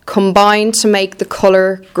combine to make the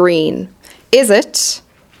colour green? Is it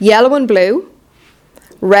yellow and blue,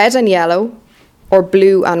 red and yellow, or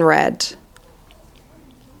blue and red?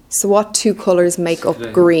 So what 2 colours make up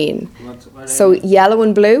green? So yellow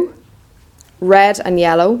and blue, red and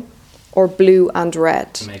yellow, or blue and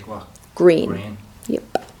red? To make what? Green. Green. Yep.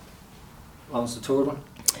 What was the third one?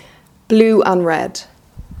 Blue and red.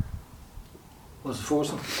 What was the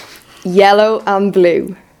fourth one? Yellow and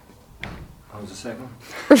blue. What was the second one?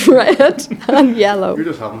 Red and yellow. You're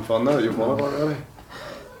just having fun now. You've won it already.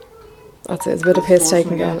 That's it. It's a bit of piss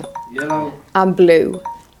taking again. Yellow. And blue.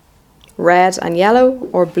 Red and yellow,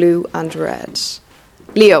 or blue and red?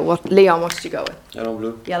 Leon, what did you go with? Yellow and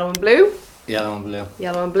blue. Yellow and blue? Yellow and blue.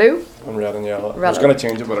 Yellow and blue? I'm red and yellow. I Red was going to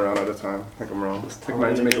change it, but I ran out of time. I think I'm wrong. I think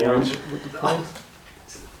mine's make orange.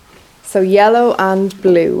 So yellow and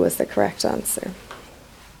blue was the correct answer.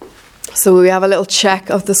 So we have a little check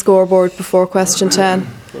of the scoreboard before question 10.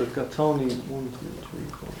 So we've got Tony 1, 2, 3,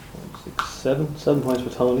 4, 5, 6, 7. 7 points for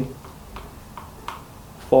Tony.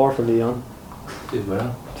 4 for Leon. Did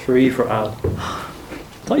well. 3 for Al.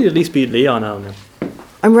 Thought you'd at least beat Leon Al now.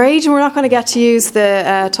 I'm raging we're not going to get to use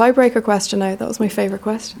the tiebreaker question now. That was my favourite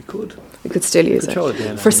question. You could. We could still use Could show it. at the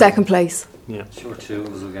end For anyway. second place. Yeah. Sure, 2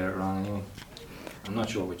 of us will get it wrong anyway. I'm not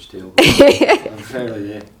sure which two. Fair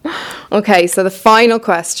idea. Okay, so the final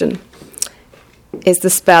question is the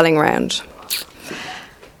spelling round.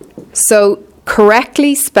 So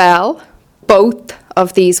correctly spell both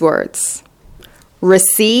of these words.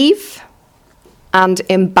 Receive and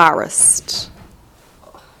embarrassed.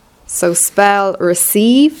 So spell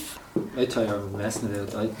receive I thought you were messing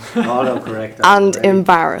it out. Autocorrect. and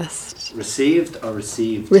embarrassed. Received or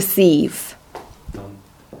received? Receive. Done.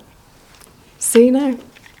 See now?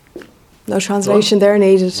 No translation there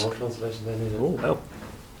needed. No translation there needed. Oh, wow.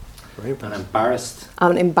 Very And embarrassed.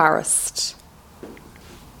 And embarrassed.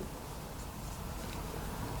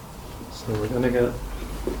 So we're gonna get.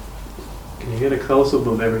 Can you get a close up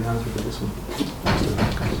of every answer to this one?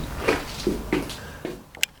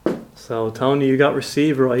 So Tony, you got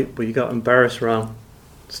receive right, but you got embarrassed wrong.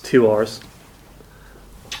 It's 2 R's.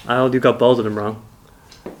 Al, you got both of them wrong.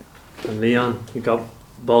 And Leon, you got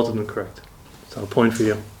both of them correct. So a point for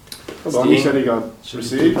you. Hold on, you said he got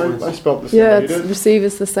received. I spelled the same Yeah, way you did. receive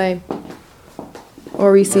is the same.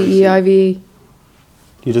 R-E-C-E-I-V-E.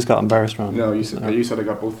 You just got embarrassed wrong. No, you said I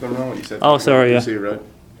got both of them wrong. You said Oh, sorry, yeah. received right.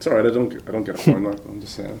 It's alright. I don't get a point. I'm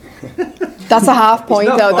just saying. That's a half point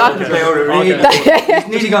though. That, He's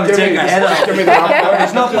nearly going to take a head off. Give me the half point.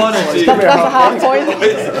 It's not funny. Give me a that's a half half point.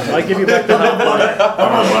 I give you back the half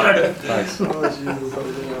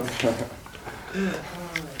point.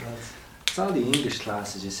 It's all the English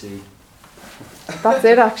classes, you see. That's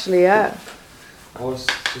it actually, yeah.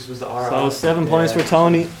 This was the R. So 7 points for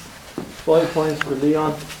Tony, 5 points for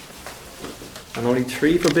Leon, and only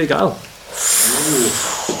 3 for Big Al.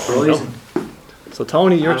 Surprising. So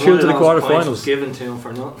Tony, you're through to the quarterfinals. Given to him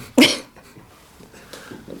for nothing.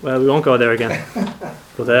 Well, we won't go there again.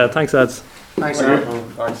 But thanks, lads. Thanks,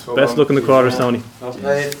 Thanks. Best luck in the quarters, Tony.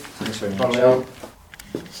 Thanks very much.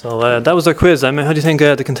 So that was our quiz. I mean, how do you think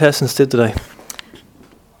the contestants did today?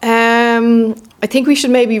 I think we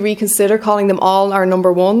should maybe reconsider calling them all our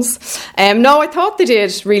number ones. No, I thought they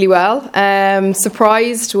did really well.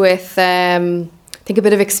 Surprised with, I think a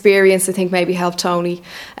bit of experience, I think maybe helped Tony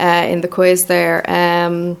in the quiz there.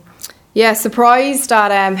 Yeah, surprised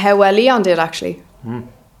at how well Leon did actually.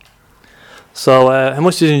 So how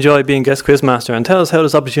much did you enjoy being guest quizmaster? And tell us how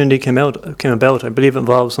this opportunity came about. I believe it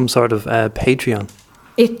involved some sort of Patreon.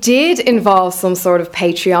 It did involve some sort of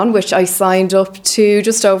Patreon, which I signed up to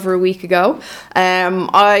just over a week ago.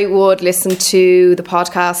 I would listen to the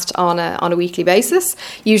podcast on a weekly basis,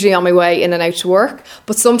 usually on my way in and out to work.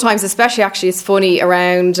 But sometimes, especially actually, it's funny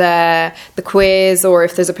around the quiz or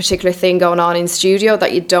if there's a particular thing going on in studio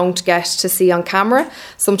that you don't get to see on camera.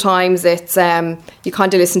 Sometimes it's you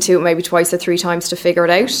kind of listen to it maybe twice or 3 times to figure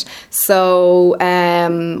it out. So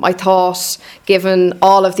I thought, given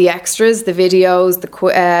all of the extras, the videos,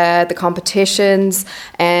 the competitions,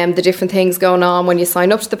 the different things going on when you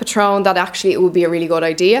sign up to the Patreon, that actually it would be a really good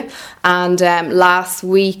idea. And last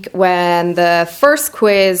week when the first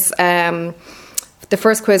quiz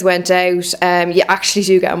went out, you actually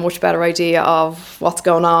do get a much better idea of what's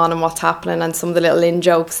going on and what's happening and some of the little in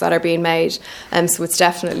jokes that are being made. So it's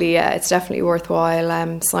definitely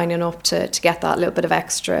worthwhile signing up to get that little bit of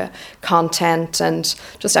extra content and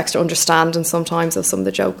just extra understanding sometimes of some of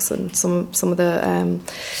the jokes and some of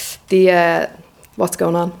the what's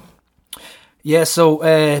going on. Yeah, so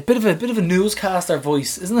a bit of a newscaster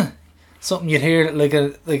voice, isn't it? Something you'd hear like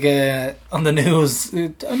a on the news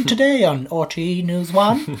today on RTE News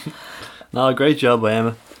 1. No, great job by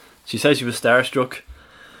Emma. She said she was starstruck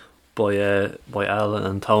by Al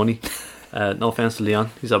and Tony. No offence to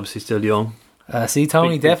Leon, he's obviously still young. See,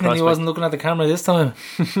 Tony Big definitely prospect. wasn't looking at the camera this time.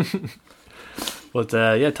 But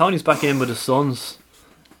yeah, Tony's back in with his sons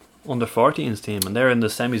under 14s team, and they're in the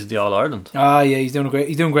semis of the All Ireland. Ah, yeah, he's doing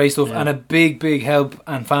great stuff, Yeah. and a big help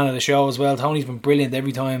and fan of the show as well. Tony's been brilliant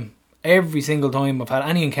every single time I've had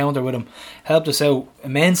any encounter with him. Helped us out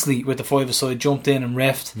immensely with the 5-a-side, jumped in and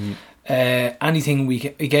reffed. Anything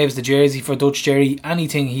he gave us the jersey for Dutch Jerry,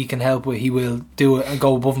 anything he can help with, he will do it and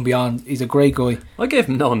go above and beyond. He's a great guy. I gave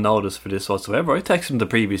him no notice for this whatsoever. I texted him the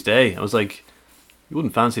previous day. I was like, "You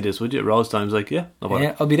wouldn't fancy this, would you?" Rose time's like, "Yeah, no bother."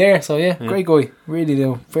 Yeah, I'll be there. So yeah, great guy, really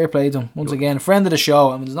do. Fair play to him once again. Friend of the show.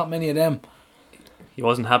 I mean, there's not many of them. He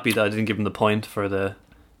wasn't happy that I didn't give him the point for the.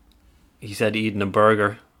 He said eating a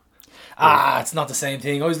burger. It's not the same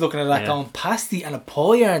thing. I was looking at that going, pasty and a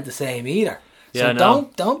pie aren't the same either. So Yeah,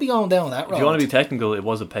 no. don't be going down that road. If you want to be technical, it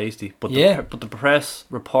was a pasty, but Yeah. the press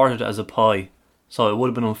reported it as a pie, so it would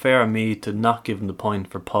have been unfair of me to not give them the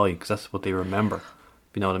point for pie because that's what they remember.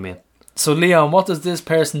 If you know what I mean. So Leon, what does this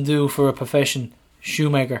person do for a profession?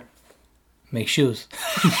 Shoemaker. Make shoes.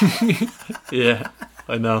 Yeah,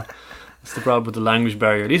 I know. It's the problem with the language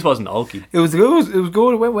barrier. At least it wasn't Oki. It was good. It was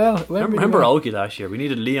good. It went well. It went Remember really well. Oki last year? We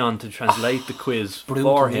needed Leon to translate the quiz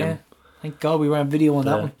Brutal, for him. yeah. Thank God we were on video on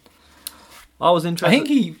that Yeah. one. I was interested. I think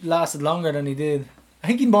he lasted longer than he did. I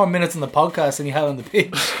think he had more minutes on the podcast than he had on the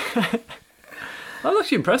pitch. I was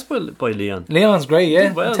actually impressed by Leon. Leon's great, yeah.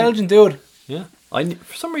 Did well. Intelligent dude. Yeah.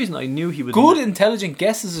 For some reason, I knew he would. Good, intelligent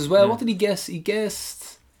guesses as well. Yeah. What did he guess? He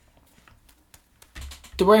guessed.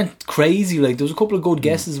 They weren't crazy. Like there was a couple of good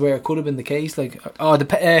guesses where it could have been the case. Like, I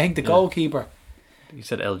think the goalkeeper. He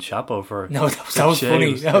said El Chapo for. No, that was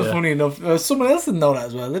funny. That was funny enough. Someone else didn't know that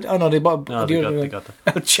as well. Oh no, they got that.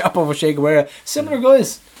 El Chapo for Che Guevara. Similar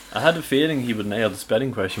guys. I had a feeling he would nail the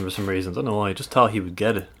spelling question for some reason. I don't know why. I just thought he would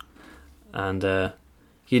get it. And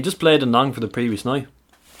he had just played in Long for the previous night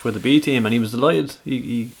for the B team, and he was delighted.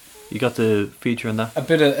 He got the feature in that. A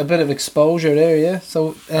bit of exposure there, yeah.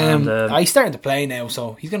 So he's starting to play now,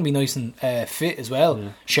 so he's going to be nice and fit as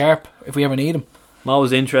well, sharp if we ever need him. I'm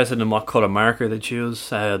always interested in what colour marker they choose.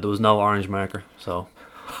 There was no orange marker, so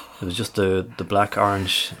it was just the black,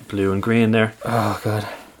 orange, blue, and green there. Oh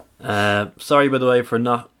god. Sorry by the way for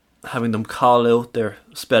not having them call out their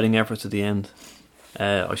spelling efforts at the end.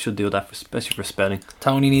 I should do that, especially for spelling.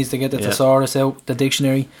 Tony needs to get the thesaurus out, the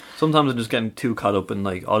dictionary. Sometimes I'm just getting too caught up in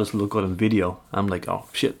like, oh, this will look good on video. I'm like, oh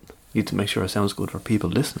shit, need to make sure it sounds good for people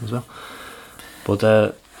listening as well.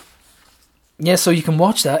 But yeah, so you can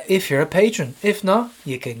watch that if you're a patron. If not,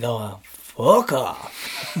 you can go on fuck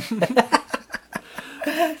off.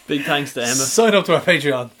 Big thanks to Emma. Sign up to our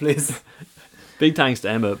Patreon, please. Big thanks to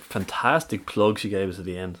Emma. Fantastic plug she gave us at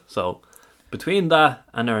the end. So between that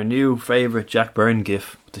and our new favourite Jack Byrne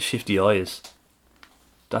gif with the shifty eyes,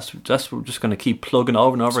 that's we're just going to keep plugging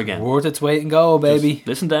over and over again. Worth its weight in gold, baby. Just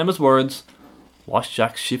listen to Emma's words. Watch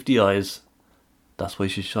Jack's shifty eyes. That's why you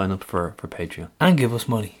should sign up for Patreon. And give us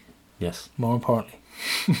money. Yes. More importantly.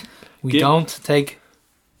 We don't take...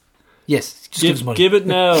 Yes, just give us money. Give it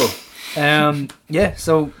now. Yeah,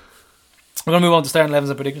 so we're going to move on to starting 11s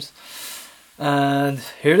and predictors. And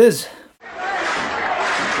here it is.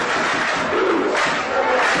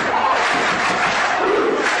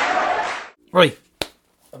 Right.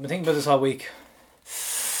 I've been thinking about this all week.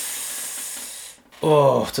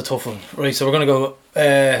 Oh, it's a tough one. Right, so we're going to go...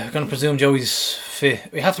 we're going to presume Joey's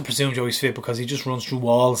fit. We have to presume Joey's fit because he just runs through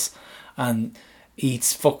walls and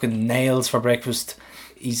eats fucking nails for breakfast.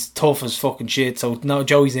 He's tough as fucking shit. So, no,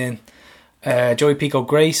 Joey's in. Joey Pico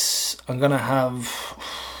Grace. I'm going to have...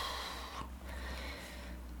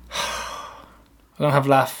 I'm going to have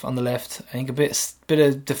Laff on the left. I think a bit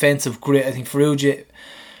of defensive grit. I think Ferrugia,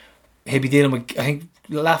 he'll be dealing with... I think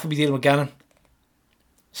Laff will be dealing with Gannon.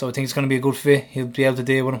 So I think it's going to be a good fit. He'll be able to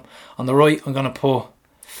deal with him. On the right, I'm going to put...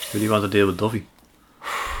 Who do you want to deal with, Duffy?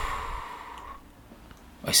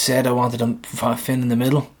 I said I wanted him Finn in the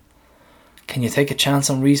middle. Can you take a chance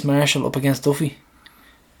on Reece Marshall up against Duffy?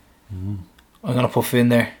 I'm going to put Finn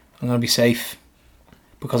there. I'm going to be safe.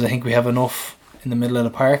 Because I think we have enough in the middle of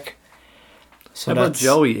the park. So how about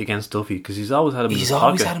Joey against Duffy? Because he's always had him in his pocket. He's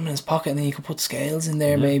always had him in his pocket, and then you could put Scales in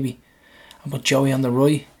there maybe. And put Joey on the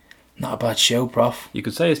right. Not a bad show, Prof. You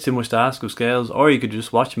could say it's too much to ask of Scales, or you could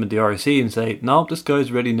just watch him at the RC and say, no, this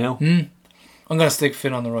guy's ready now. I'm going to stick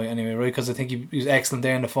Finn on the right anyway, right? Because I think he was excellent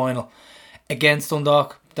there in the final. Against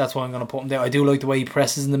Dundalk, that's why I'm going to put him there. I do like the way he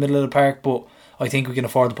presses in the middle of the park, but I think we can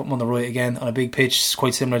afford to put him on the right again on a big pitch. It's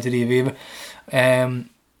quite similar to the Aviva.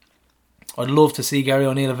 I'd love to see Gary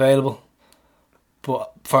O'Neill available,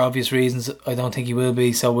 but for obvious reasons I don't think he will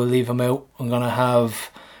be, so we'll leave him out. I'm going to have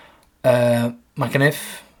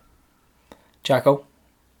McAniff, Jacko,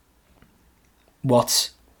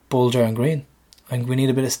 Watts, Bulger and Green. I think we need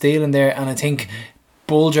a bit of steel in there, and I think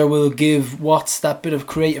Bulger will give Watts that bit of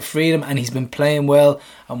creative freedom, and he's been playing well,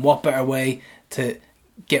 and what better way to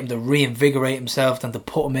get him to reinvigorate himself than to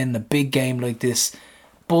put him in a big game like this.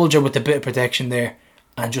 Bulger with the bit of protection there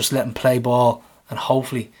and just let him play ball and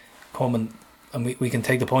hopefully come and we can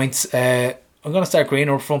take the points. I'm going to start Green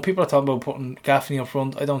up front. People are talking about putting Gaffney up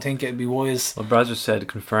front. I don't think it'd be wise. Well, Brad just said,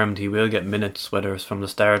 confirmed, he will get minutes, whether it's from the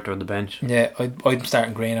start or the bench. Yeah, I'm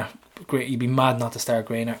starting Greener. You'd be mad not to start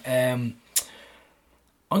Greener. I'm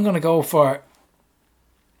going to go for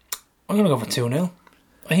 2-0.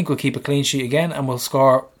 I think we'll keep a clean sheet again, and we'll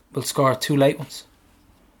score 2 late ones.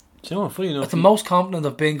 Do you know what, funny enough, That's the most confident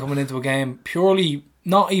I've been coming into a game, purely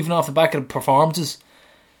not even off the back of the performances,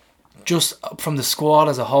 just from the squad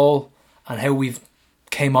as a whole and how we've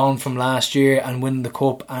came on from last year and winning the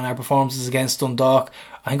cup and our performances against Dundalk.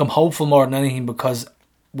 I think I'm hopeful more than anything, because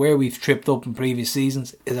where we've tripped up in previous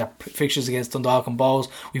seasons is our fixtures against Dundalk and Bows.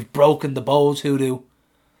 We've broken the Bows hoodoo.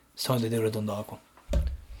 It's time to do the Dundalk one.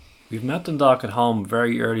 We've met Dundalk at home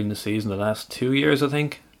very early in the season, the last 2 years I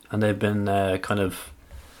think, and they've been kind of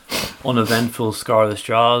uneventful, scoreless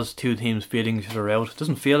draws, two teams feeling each other out. It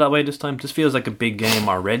doesn't feel that way this time. This feels like a big game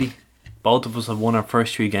already. Both of us have won our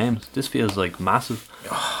first 3 games. This feels like massive.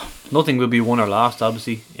 Nothing will be won or lost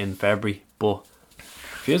obviously in February, but it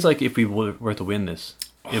feels like if we were to win this,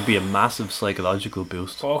 it'd be a massive psychological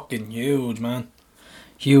boost. Fucking huge, man.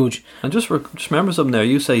 Huge. And just remember something there.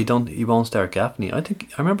 You say he won't start Gaffney. I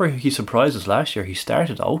remember he surprised us last year. He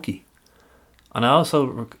started Oki, and I also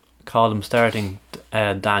recall him starting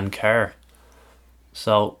Dan Kerr.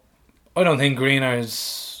 So I don't think Greener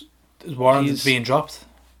is warranted being dropped.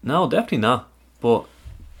 No, definitely not. But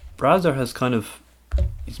Brazzer has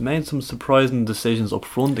he's made some surprising decisions up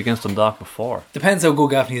front against Dundalk before. Depends how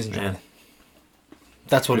good Gaffney is in training.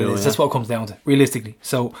 That's what it is. That's what it comes down to, realistically.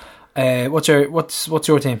 So, what's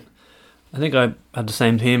your team? I think I had the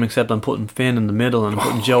same team, except I'm putting Finn in the middle and I'm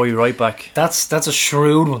putting Joey right back. That's a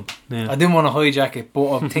shrewd one. Yeah. I didn't want to hijack it,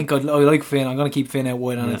 but I think I like Finn. I'm going to keep Finn out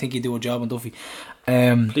wide, and I think he'd do a job on Duffy.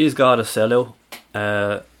 Please God, a sellout.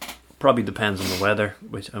 Probably depends on the weather,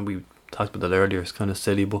 and we talked about that earlier. It's kind of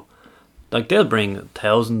silly, but like they'll bring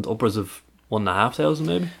 1,000, upwards of 1,500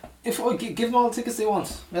 maybe. If I give them all the tickets they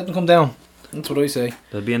want, let them come down. That's what I say.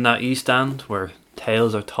 They'll be in that East Stand where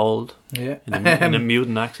tales are told. Yeah, in a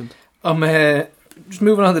mutant accent. I'm just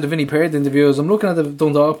moving on to the Vinnie Perth interviews. I'm looking at the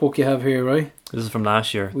Dundalk book you have here, right? This is from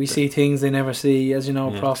last year. We see things they never see, as you know.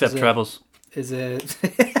 Prof except Trebles is a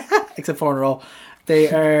except for in a row.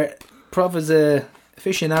 Prof is a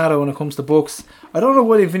aficionado when it comes to books. I don't know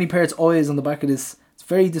why Vinnie Perth's eyes on the back of this. It's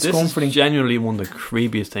very discomforting. This is genuinely one of the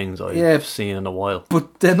creepiest things I've seen in a while.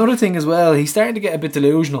 But another thing as well, he's starting to get a bit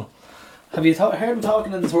delusional. Have you heard him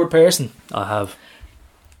talking in the third person? I have.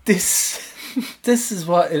 This is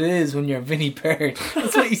what it is when you're Vinnie Perth.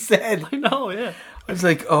 That's what he said. I know, yeah. I was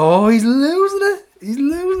like, oh, he's losing it. He's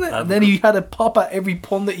losing it. And then he had to pop at every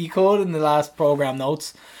pund that he could in the last programme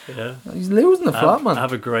notes. Yeah. He's losing the plot, man. I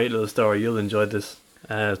have a great little story. You'll enjoy this.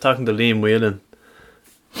 I was talking to Liam Whelan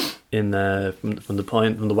from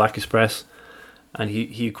the Whack Express, and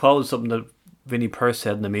he quoted something that Vinnie Perth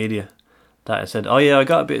said in the media, that I said, oh yeah, I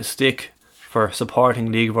got a bit of stick for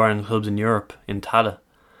supporting League of Ireland clubs in Europe in Tallaght.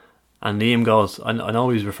 And Liam goes, I know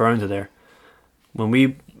what he's referring to there. When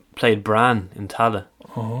we played Bran in Tallaght,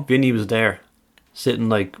 Vinny was there, sitting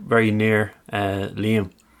like very near Liam,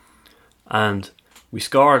 and we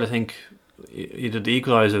scored, I think, either the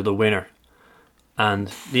equaliser or the winner. And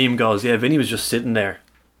Liam goes, yeah, Vinny was just sitting there,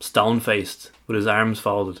 stone-faced, with his arms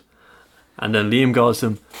folded. And then Liam goes to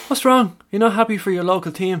him, what's wrong? You're not happy for your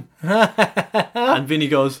local team? And Vinny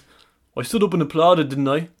goes, I stood up and applauded, didn't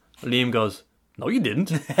I? And Liam goes, no, you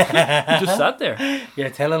didn't. You just sat there. You're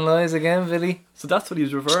telling lies again, Billy. So that's what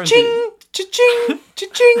he's referring to. Cha-ching!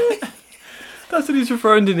 Cha-ching! That's what he's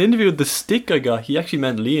referring to in the interview with the stick I got. He actually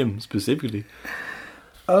meant Liam specifically.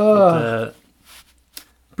 Oh.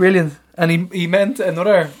 Brilliant. And he meant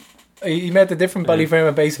he meant a different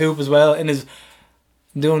Ballyfermot base hoop as well, in his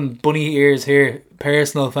doing bunny ears here.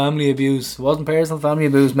 Personal family abuse. It wasn't personal family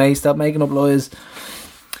abuse, mate. Stop making up lies.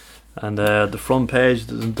 And the front page,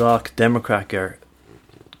 the Dundalk Democrat gear,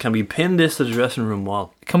 can we pin this to the dressing room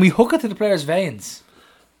wall? Can we hook it to the players' veins?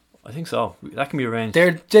 I think so. That can be arranged.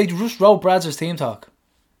 They just wrote Brazzers team talk.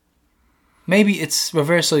 Maybe it's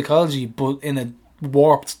reverse psychology, but in a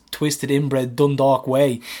warped, twisted, inbred Dundalk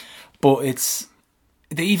way. But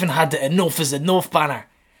they even had the enough is enough banner.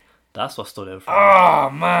 That's what stood out for me. Oh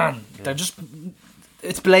man, they're just.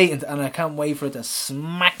 It's blatant, and I can't wait for it to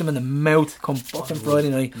smack them in the mouth come fucking Friday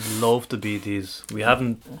night. Love to beat these. We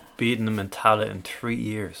haven't beaten them in Tallaght in 3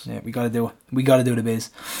 years. Yeah, we got to do it. We got to do the biz.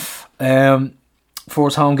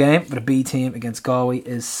 First home game for the B team against Galway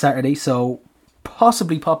is Saturday, so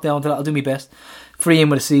possibly pop down to that. I'll do my best. Free in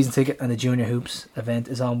with a season ticket, and the Junior Hoops event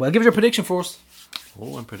is on. Well, give us your prediction first.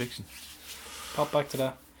 Oh, and prediction. Pop back to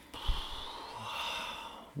that.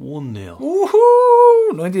 1-0.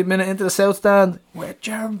 Woohoo! 90th minute into the South Stand. We're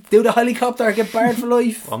Jerm. Do the helicopter, get barred for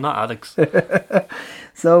life. Well, I'm not Alex.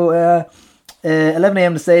 So 11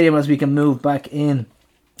 a.m. the stadium, as we can move back in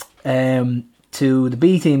to the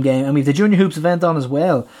B team game, and we have the Junior Hoops event on as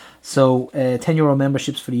well. So €10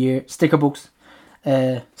 memberships for the year, sticker books,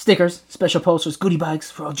 stickers, special posters, goodie bags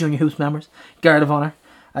for all Junior Hoops members, guard of honour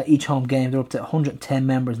at each home game. They're up to 110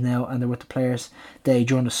 members now, and they're with the Players' Day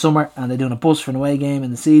during the summer, and they're doing a bus for an away game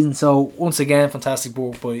in the season. So once again, fantastic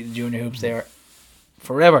work by the Junior Hoops. They are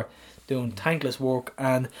forever doing thankless work,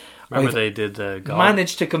 and Remember they did golf.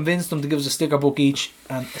 Managed to convince them to give us a sticker book each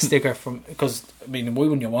and a sticker from, because I mean, why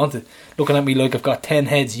wouldn't you want it? Looking at me like I've got 10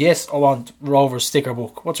 heads. Yes, I want Rover's sticker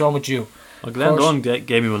book. What's wrong with you? Well, Glenn Dunn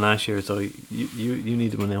gave me one last year, so you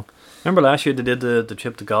need one now. Remember last year they did the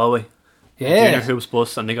trip to Galway? Yeah. Junior Hoops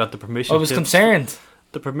bus, and they got the permission. I was concerned.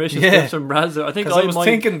 The permission slips from Brazil. I think I was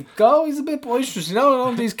thinking, Galway's a bit boisterous. You know, I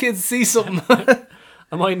want these kids to see something.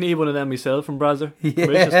 I might need one of them myself from Brazil.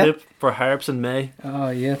 Permission slip for Harps in May. Oh,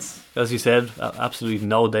 yes. As you said, absolutely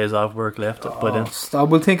no days off work left by then.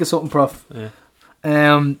 We'll think of something, Prof.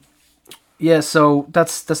 Yeah. So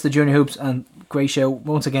that's the Junior Hoops, and great show.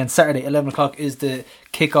 Once again, Saturday 11 o'clock is the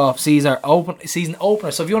kick-off season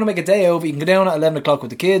opener. So if you want to make a day over, you can go down at 11 o'clock with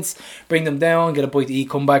the kids, bring them down, get a bite to eat,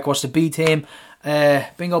 come back, watch the B team.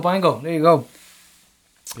 Bingo bango, there you go.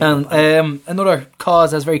 And another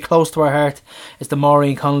cause that's very close to our heart is the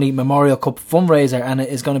Maureen Connolly Memorial Cup fundraiser, and it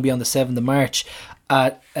is going to be on the 7th of March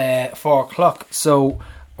at 4 o'clock. So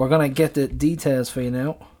we're going to get the details for you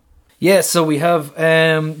now. Yeah, so we have,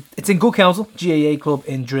 it's in Good Counsel, GAA Club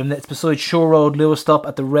in Drimnagh. It's beside Shore Road, Lewis Stop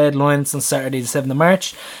at the Red Lions on Saturday the 7th of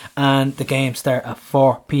March. And the games start at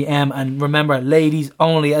 4 p.m. And remember, ladies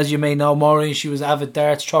only. As you may know, Maureen, she was avid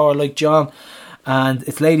darts thrower like John. And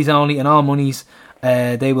it's ladies only, and all monies,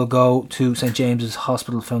 they will go to St. James's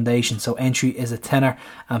Hospital Foundation. So entry is a tenner.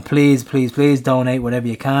 And please, please, please donate whatever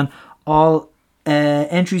you can. All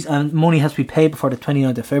entries and money has to be paid before the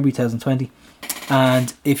 29th of February 2020.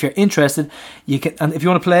 And if you're interested, you can, and if you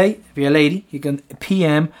want to play, if you're a lady, you can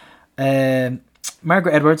PM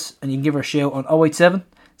Margaret Edwards, and you can give her a shout on 087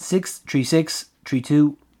 636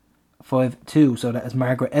 3252. So that is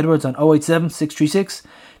Margaret Edwards on 087 636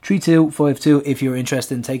 3252 if you're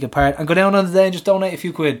interested in taking part. And go down on the day and just donate a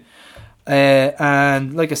few quid.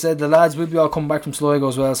 And like I said, the lads will be all coming back from Sligo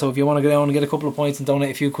as well. So if you want to go down and get a couple of points and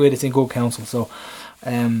donate a few quid, it's in Good Counsel. So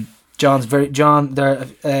John, they're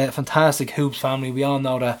a fantastic hoops family. We all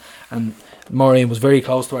know that, and Maureen was very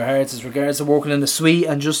close to our hearts as regards to working in the suite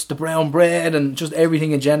and just the brown bread and just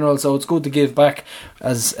everything in general. So it's good to give back,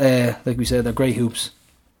 as like we said, they're great hoops.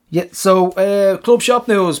 Yeah, so club shop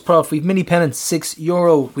news, Prof. We've mini pennants,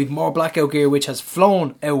 €6. We've more blackout gear which has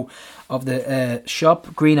flown out of the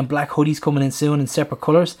shop. Green and black hoodies coming in soon in separate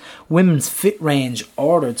colours. Women's fit range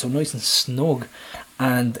ordered, so nice and snug.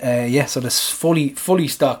 And so this fully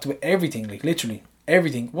stocked with everything, like literally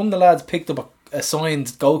everything. One of the lads picked up a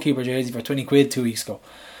signed goalkeeper jersey for 20 quid 2 weeks ago.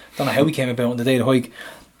 Don't know how he came about on the day of the hike.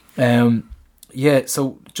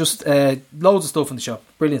 So just loads of stuff in the shop,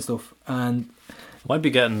 brilliant stuff. And might be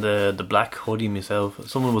getting the black hoodie myself.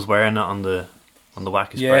 Someone was wearing it on the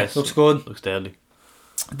Wackers press. Yeah, looks good. Looks deadly.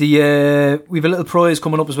 We've a little prize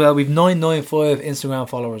coming up as well. We've 995 Instagram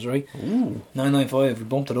followers, right? Ooh. 995. We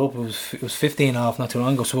bumped it up. It was 15 off not too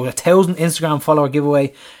long ago. So we're 1,000 Instagram follower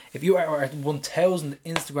giveaway. If you are 1,000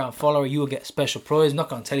 Instagram follower, you will get a special prize. I'm not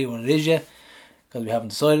going to tell you what it is yet because we haven't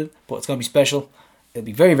decided, but it's going to be special. It'll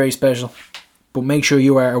be very, very special. But make sure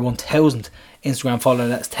you are a 1,000 Instagram follower.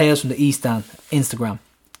 That's Tales from the East Stand Instagram.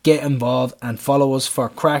 Get involved and follow us for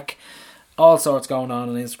crack. All sorts going on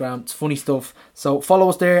Instagram. It's funny stuff. So follow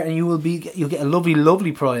us there, and you'll get a lovely,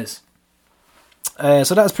 lovely prize.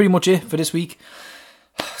 So that's pretty much it for this week.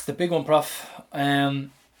 It's the big one, Prof.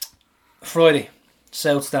 Friday,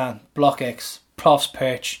 South Stand, Block X, Prof's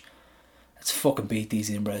Perch. Let's fucking beat these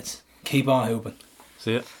inbreds. Keep on hooping.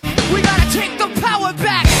 See ya. We gotta take the power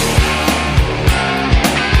back.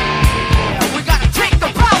 We gotta take the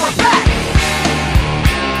power back.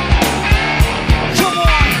 Come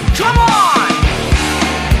on, come on.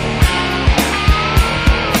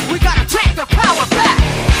 We gotta take the power back.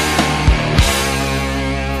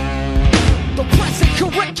 The present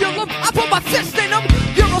curriculum, I put my fist in them.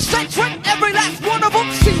 Eurocentric, every last one of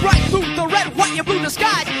them. See right through the red, white, and blue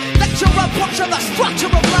disguise. Lecture a puncture the structure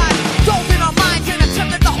of life. Dove in our minds and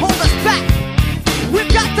attempted to hold us back.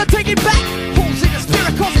 We've got to take it back.